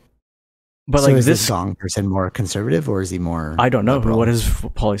 but so like is this Gong person more conservative or is he more? I don't know what his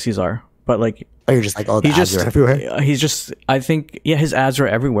policies are, but like, you're just like, the ads are everywhere. He's just, I think, his ads are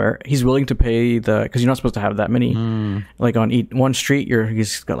everywhere. He's willing to pay because you're not supposed to have that many. Like on one street,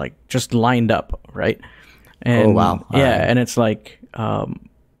 he's got like just lined up, right? And wow! And it's like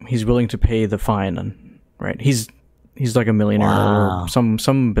he's willing to pay the fine, and right, he's like a millionaire or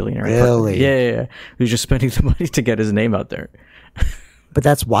some billionaire. Really? Yeah. He's just spending the money to get his name out there. But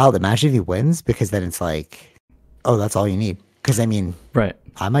that's wild. Imagine if he wins, because then it's like, oh, that's all you need. Because I mean, right.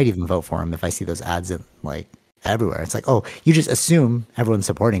 I might even vote for him if I see those ads like everywhere. It's like, oh, you just assume everyone's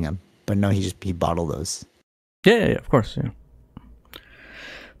supporting him, but no, he bottled those. Yeah, of course, yeah.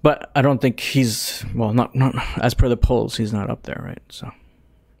 But I don't think he's not as per the polls, he's not up there, right? So.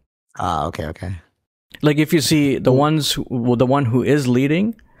 Okay. Like if you see the one who is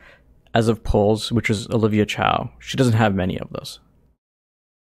leading, as of polls, which is Olivia Chow, she doesn't have many of those.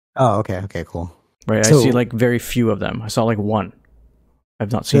 Oh, okay, cool. Right, so, I see like very few of them. I saw like one.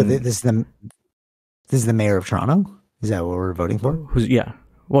 I've not seen. So this is the mayor of Toronto. Is that what we're voting for?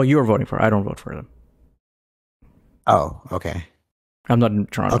 Well, you are voting for. I don't vote for them. Oh, okay. I'm not in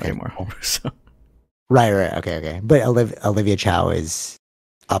Toronto anymore. Cool. So. Right. Okay. But Olivia Chow is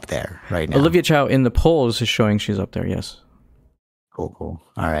up there right now. Olivia Chow in the polls is showing she's up there. Yes. Cool.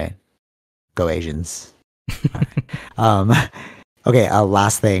 All right. Go Asians. Right. Okay.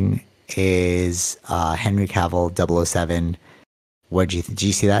 Last thing is Henry Cavill 007. What did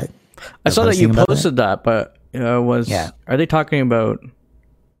you see that? I saw that you posted that, but are they talking about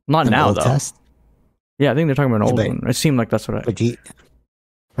not an now old though? Test? Yeah, I think they're talking about an old one. It seemed like that's what I. But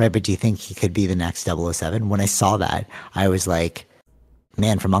do you think he could be the next 007? When I saw that, I was like,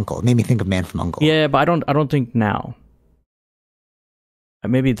 Man from U.N.C.L.E. It made me think of Man from U.N.C.L.E. Yeah, but I don't think now.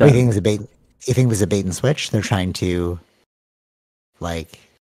 Maybe that. You think it was a bait and switch? They're trying to, like.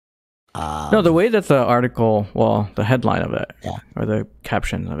 No, the way that the article, the headline of it, or the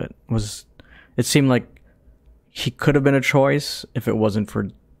caption of it was, it seemed like he could have been a choice if it wasn't for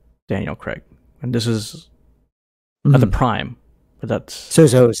Daniel Craig, and this is at the prime. But that's so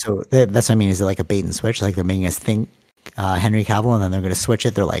that's what I mean. Is it like a bait and switch? Like they're making us think Henry Cavill, and then they're going to switch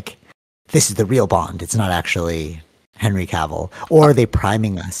it. They're like, this is the real Bond. It's not actually Henry Cavill, or are they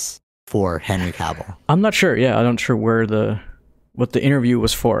priming us for Henry Cavill? I'm not sure. Yeah, I'm not sure what the interview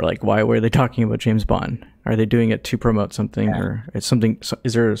was for. Like, why were they talking about James Bond? Are they doing it to promote something, or it's something?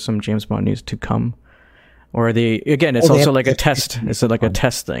 Is there some James Bond news to come, or are they? Again, it's also like a test. It's like a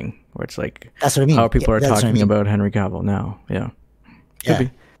test thing where it's like that's what I mean. How people are talking about Henry Cavill now. Yeah, could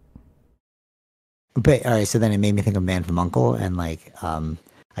be. But all right, so then it made me think of Man from U.N.C.L.E. and like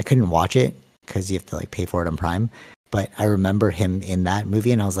I couldn't watch it because you have to like pay for it on Prime. But I remember him in that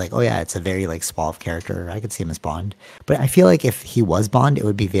movie, and I was like, "Oh yeah, it's a very like suave character. I could see him as Bond." But I feel like if he was Bond, it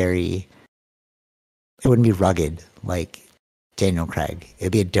wouldn't be rugged like Daniel Craig.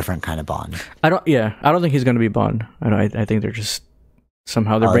 It'd be a different kind of Bond. I don't think he's going to be Bond. I think they're just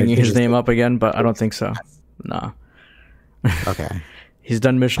somehow they're bringing his name up again, but I don't think so. Nah. Okay. He's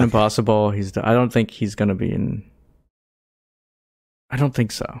done Mission Impossible. I don't think he's gonna be in. I don't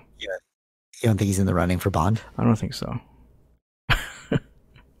think so. Yeah. You don't think he's in the running for Bond? I don't think so.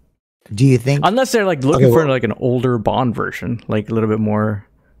 Do you think? Unless they're like looking for like an older Bond version, like a little bit more,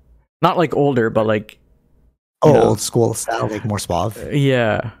 not like older, but like old school style, like more suave.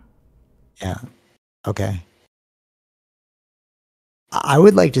 Yeah. Yeah. Okay. I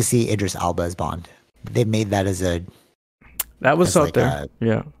would like to see Idris Elba as Bond. They made that as a. That was out there.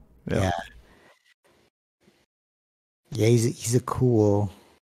 Yeah. Yeah. Yeah. He's a cool.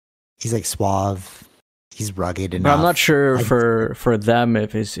 He's like suave. He's rugged enough. But I'm not sure for them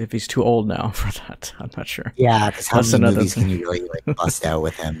if he's too old now for that. I'm not sure. Yeah, because how many movies can you really like bust out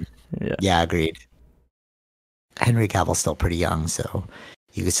with him? Yeah, agreed. Henry Cavill's still pretty young, so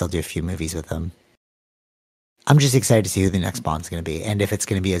you could still do a few movies with him. I'm just excited to see who the next Bond's going to be, and if it's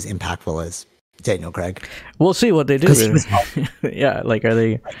going to be as impactful as Daniel Craig. We'll see what they do. Yeah, like are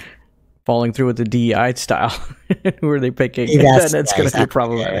they following through with the DEI style? Who are they picking? Then it's going to be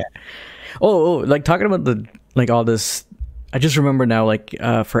problematic. Yeah. Oh, like talking about all this. I just remember now, like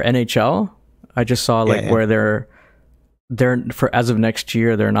for NHL, I just saw where they're for as of next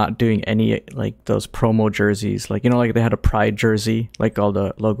year, they're not doing any like those promo jerseys. Like like they had a Pride jersey, like all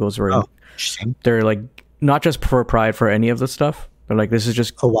the logos were. They're like not just for Pride for any of the stuff, but like this is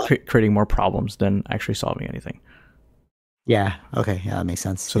just creating more problems than actually solving anything. Yeah. Okay. Yeah, that makes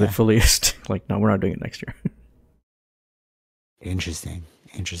sense. So they fully like, no, we're not doing it next year. Interesting.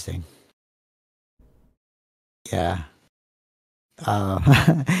 Yeah.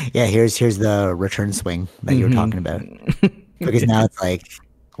 Yeah, here's the return swing that you were talking about. Because now it's like,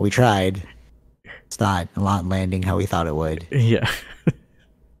 we tried. It's not landing how we thought it would. Yeah.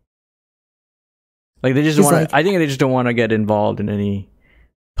 Like they just want to, I think they just don't want to get involved in any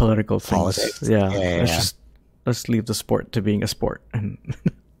political things. Politics. Yeah. Let's leave the sport to being a sport.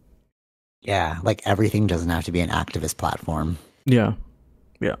 Yeah, like everything doesn't have to be an activist platform. Yeah.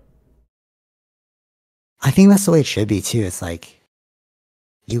 I think that's the way it should be too. It's like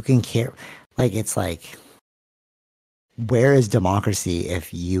you can care. Like it's like, where is democracy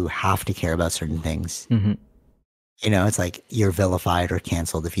if you have to care about certain things? Mm-hmm. It's like you're vilified or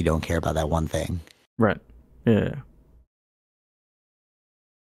canceled if you don't care about that one thing. Right. Yeah.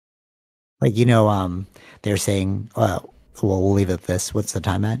 Like they're saying, well, we'll leave it at this. What's the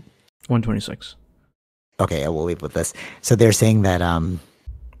time at? 1:26. Okay, yeah, we'll leave it with this. So they're saying that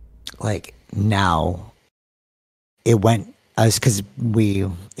like now it went as because we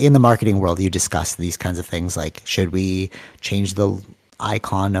in the marketing world you discuss these kinds of things like should we change the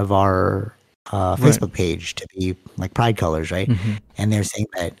icon of our Facebook page to be like pride colors, right? Mm-hmm. And they're saying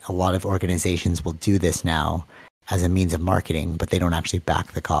that a lot of organizations will do this now as a means of marketing, but they don't actually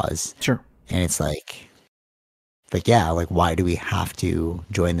back the cause. Sure. And it's like yeah, like why do we have to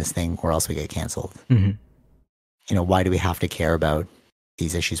join this thing or else we get canceled? Mm-hmm. Why do we have to care about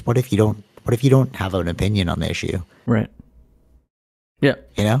these issues? What if you don't have an opinion on the issue? Right. Yeah.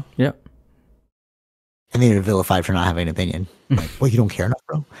 Yeah. And then you're vilified for not having an opinion. Like, well, you don't care enough,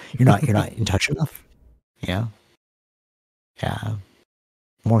 bro. You're not in touch enough. Yeah.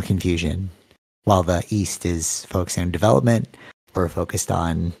 More confusion. While the East is focusing on development, we're focused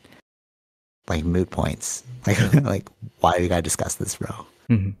on like moot points. Like why do we gotta discuss this, bro?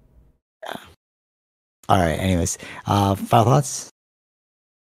 Mm-hmm. Yeah. All right. Anyways, final thoughts.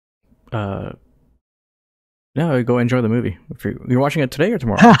 No, go enjoy the movie. If you're watching it today or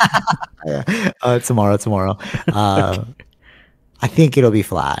tomorrow? Tomorrow. Okay. I think it'll be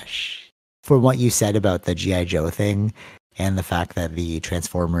Flash. From what you said about the G.I. Joe thing and the fact that the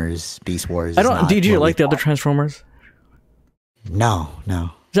Transformers Beast Wars. Did you like the other Transformers? No.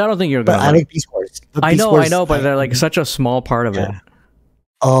 I don't think you're gonna. I like Beast Wars. I know, but they're like such a small part of it.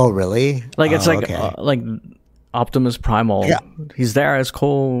 Oh, really? Like it's like Optimus Primal. Yeah. He's there as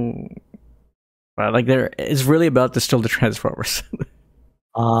Cole. But like it's really about still the Transformers.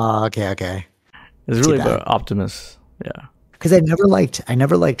 Okay. It's really about Optimus. Yeah. Because I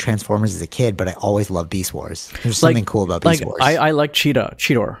never liked Transformers as a kid, but I always loved Beast Wars. There's something cool about Beast Wars. I like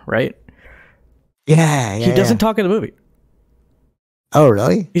Cheetor, right? Yeah. He doesn't talk in the movie. Oh,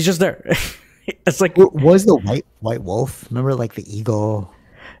 really? He's just there. It's like was the white wolf? Remember, like the eagle?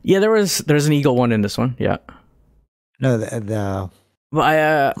 Yeah, there's an eagle one in this one. Yeah. No, the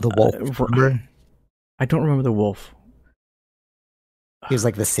wolf. Remember? I don't remember the wolf. He was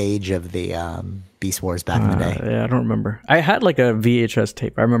like the sage of the Beast Wars back in the day. Yeah, I don't remember. I had like a VHS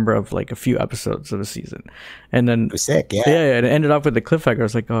tape. I remember of like a few episodes of a season, and then it was sick. Yeah, yeah. It ended up with the cliffhanger. I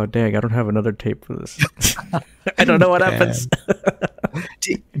was like, oh dang, I don't have another tape for this. I don't know what happens.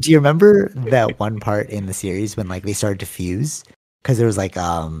 Do you remember that one part in the series when like they started to fuse? Because there was like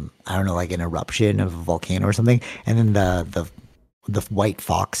I don't know, like an eruption of a volcano or something, and then the white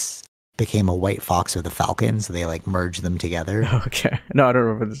fox became a white fox with a falcon, so they like merged them together. Okay, no, I don't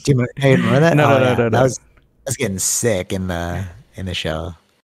remember this. Do you remember that? No, no. That was getting sick in the show.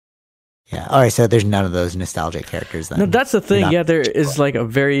 Yeah. All right. So there's none of those nostalgic characters then. No, that's the thing. Yeah, there is like a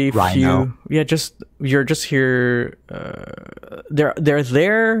very Rhino. few. Yeah, you're just here. They're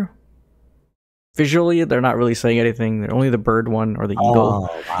there. Visually, they're not really saying anything. They're only the bird one or the eagle.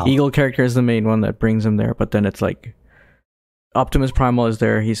 Wow. Eagle character is the main one that brings him there. But then it's like Optimus Primal is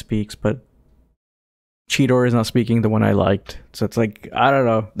there. He speaks, but Cheetor is not speaking. The one I liked. So it's like I don't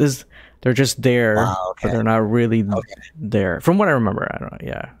know. They're just there, but they're not really there. From what I remember, I don't know.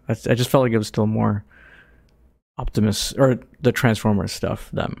 Yeah, I just felt like it was still more Optimus or the Transformers stuff.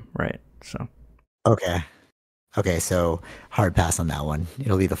 Them, right? So okay. So hard pass on that one.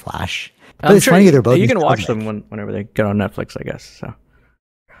 It'll be the Flash. But I'm it's sure funny they're both. You can watch them whenever they get on Netflix, I guess. So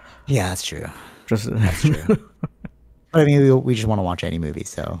yeah, that's true. That's true. But I mean, we just want to watch any movie,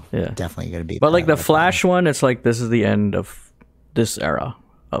 so yeah, definitely gonna be. But like the Flash one, it's like this is the end of this era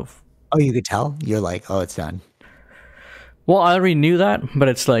of. Oh, you could tell? You're like, oh, it's done. Well, I already knew that, but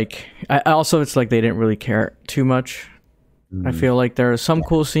it's like it's like they didn't really care too much. I feel like there are some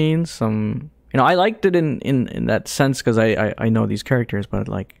cool scenes, some I liked it in that sense because I know these characters, but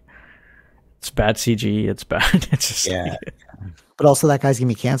like it's bad CG, it's bad. It's just But also that guy's gonna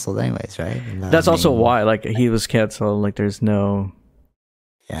be canceled anyways, right? That's also why like he was canceled. Like there was no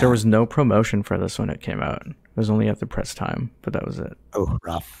promotion for this when it came out. It was only at the press time, but that was it. Oh,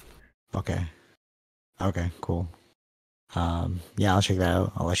 rough. Okay, cool. Yeah, I'll check that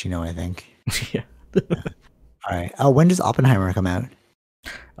out. I'll let you know what I think. Yeah. All right. When does Oppenheimer come out?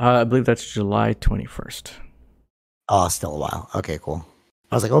 I believe that's July 21st. Oh, still a while. Okay, cool.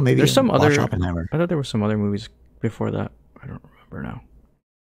 I was like, oh, maybe there's some other Oppenheimer. I thought there were some other movies before that. I don't remember now.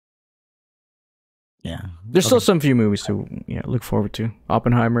 Yeah. There's still some few movies to look forward to.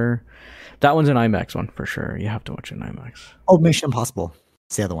 Oppenheimer. That one's an IMAX one for sure. You have to watch it in IMAX. Oh, Mission Impossible.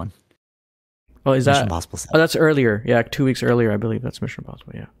 It's the other one. Oh, is Mission that? Impossible 7. Oh, that's earlier. Yeah, 2 weeks earlier, I believe. That's Mission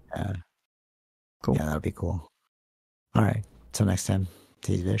Impossible. Yeah. Cool. Yeah, that would be cool. All right. Till next time.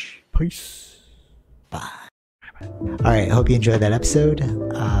 Tease Vish. Peace. Bye. All right. Hope you enjoyed that episode.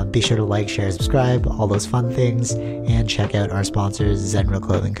 Be sure to like, share, subscribe, all those fun things, and check out our sponsors: Zenro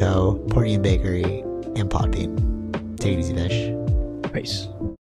Clothing Co., Portian Bakery, and Podbean. Take it easy, Vish. Peace.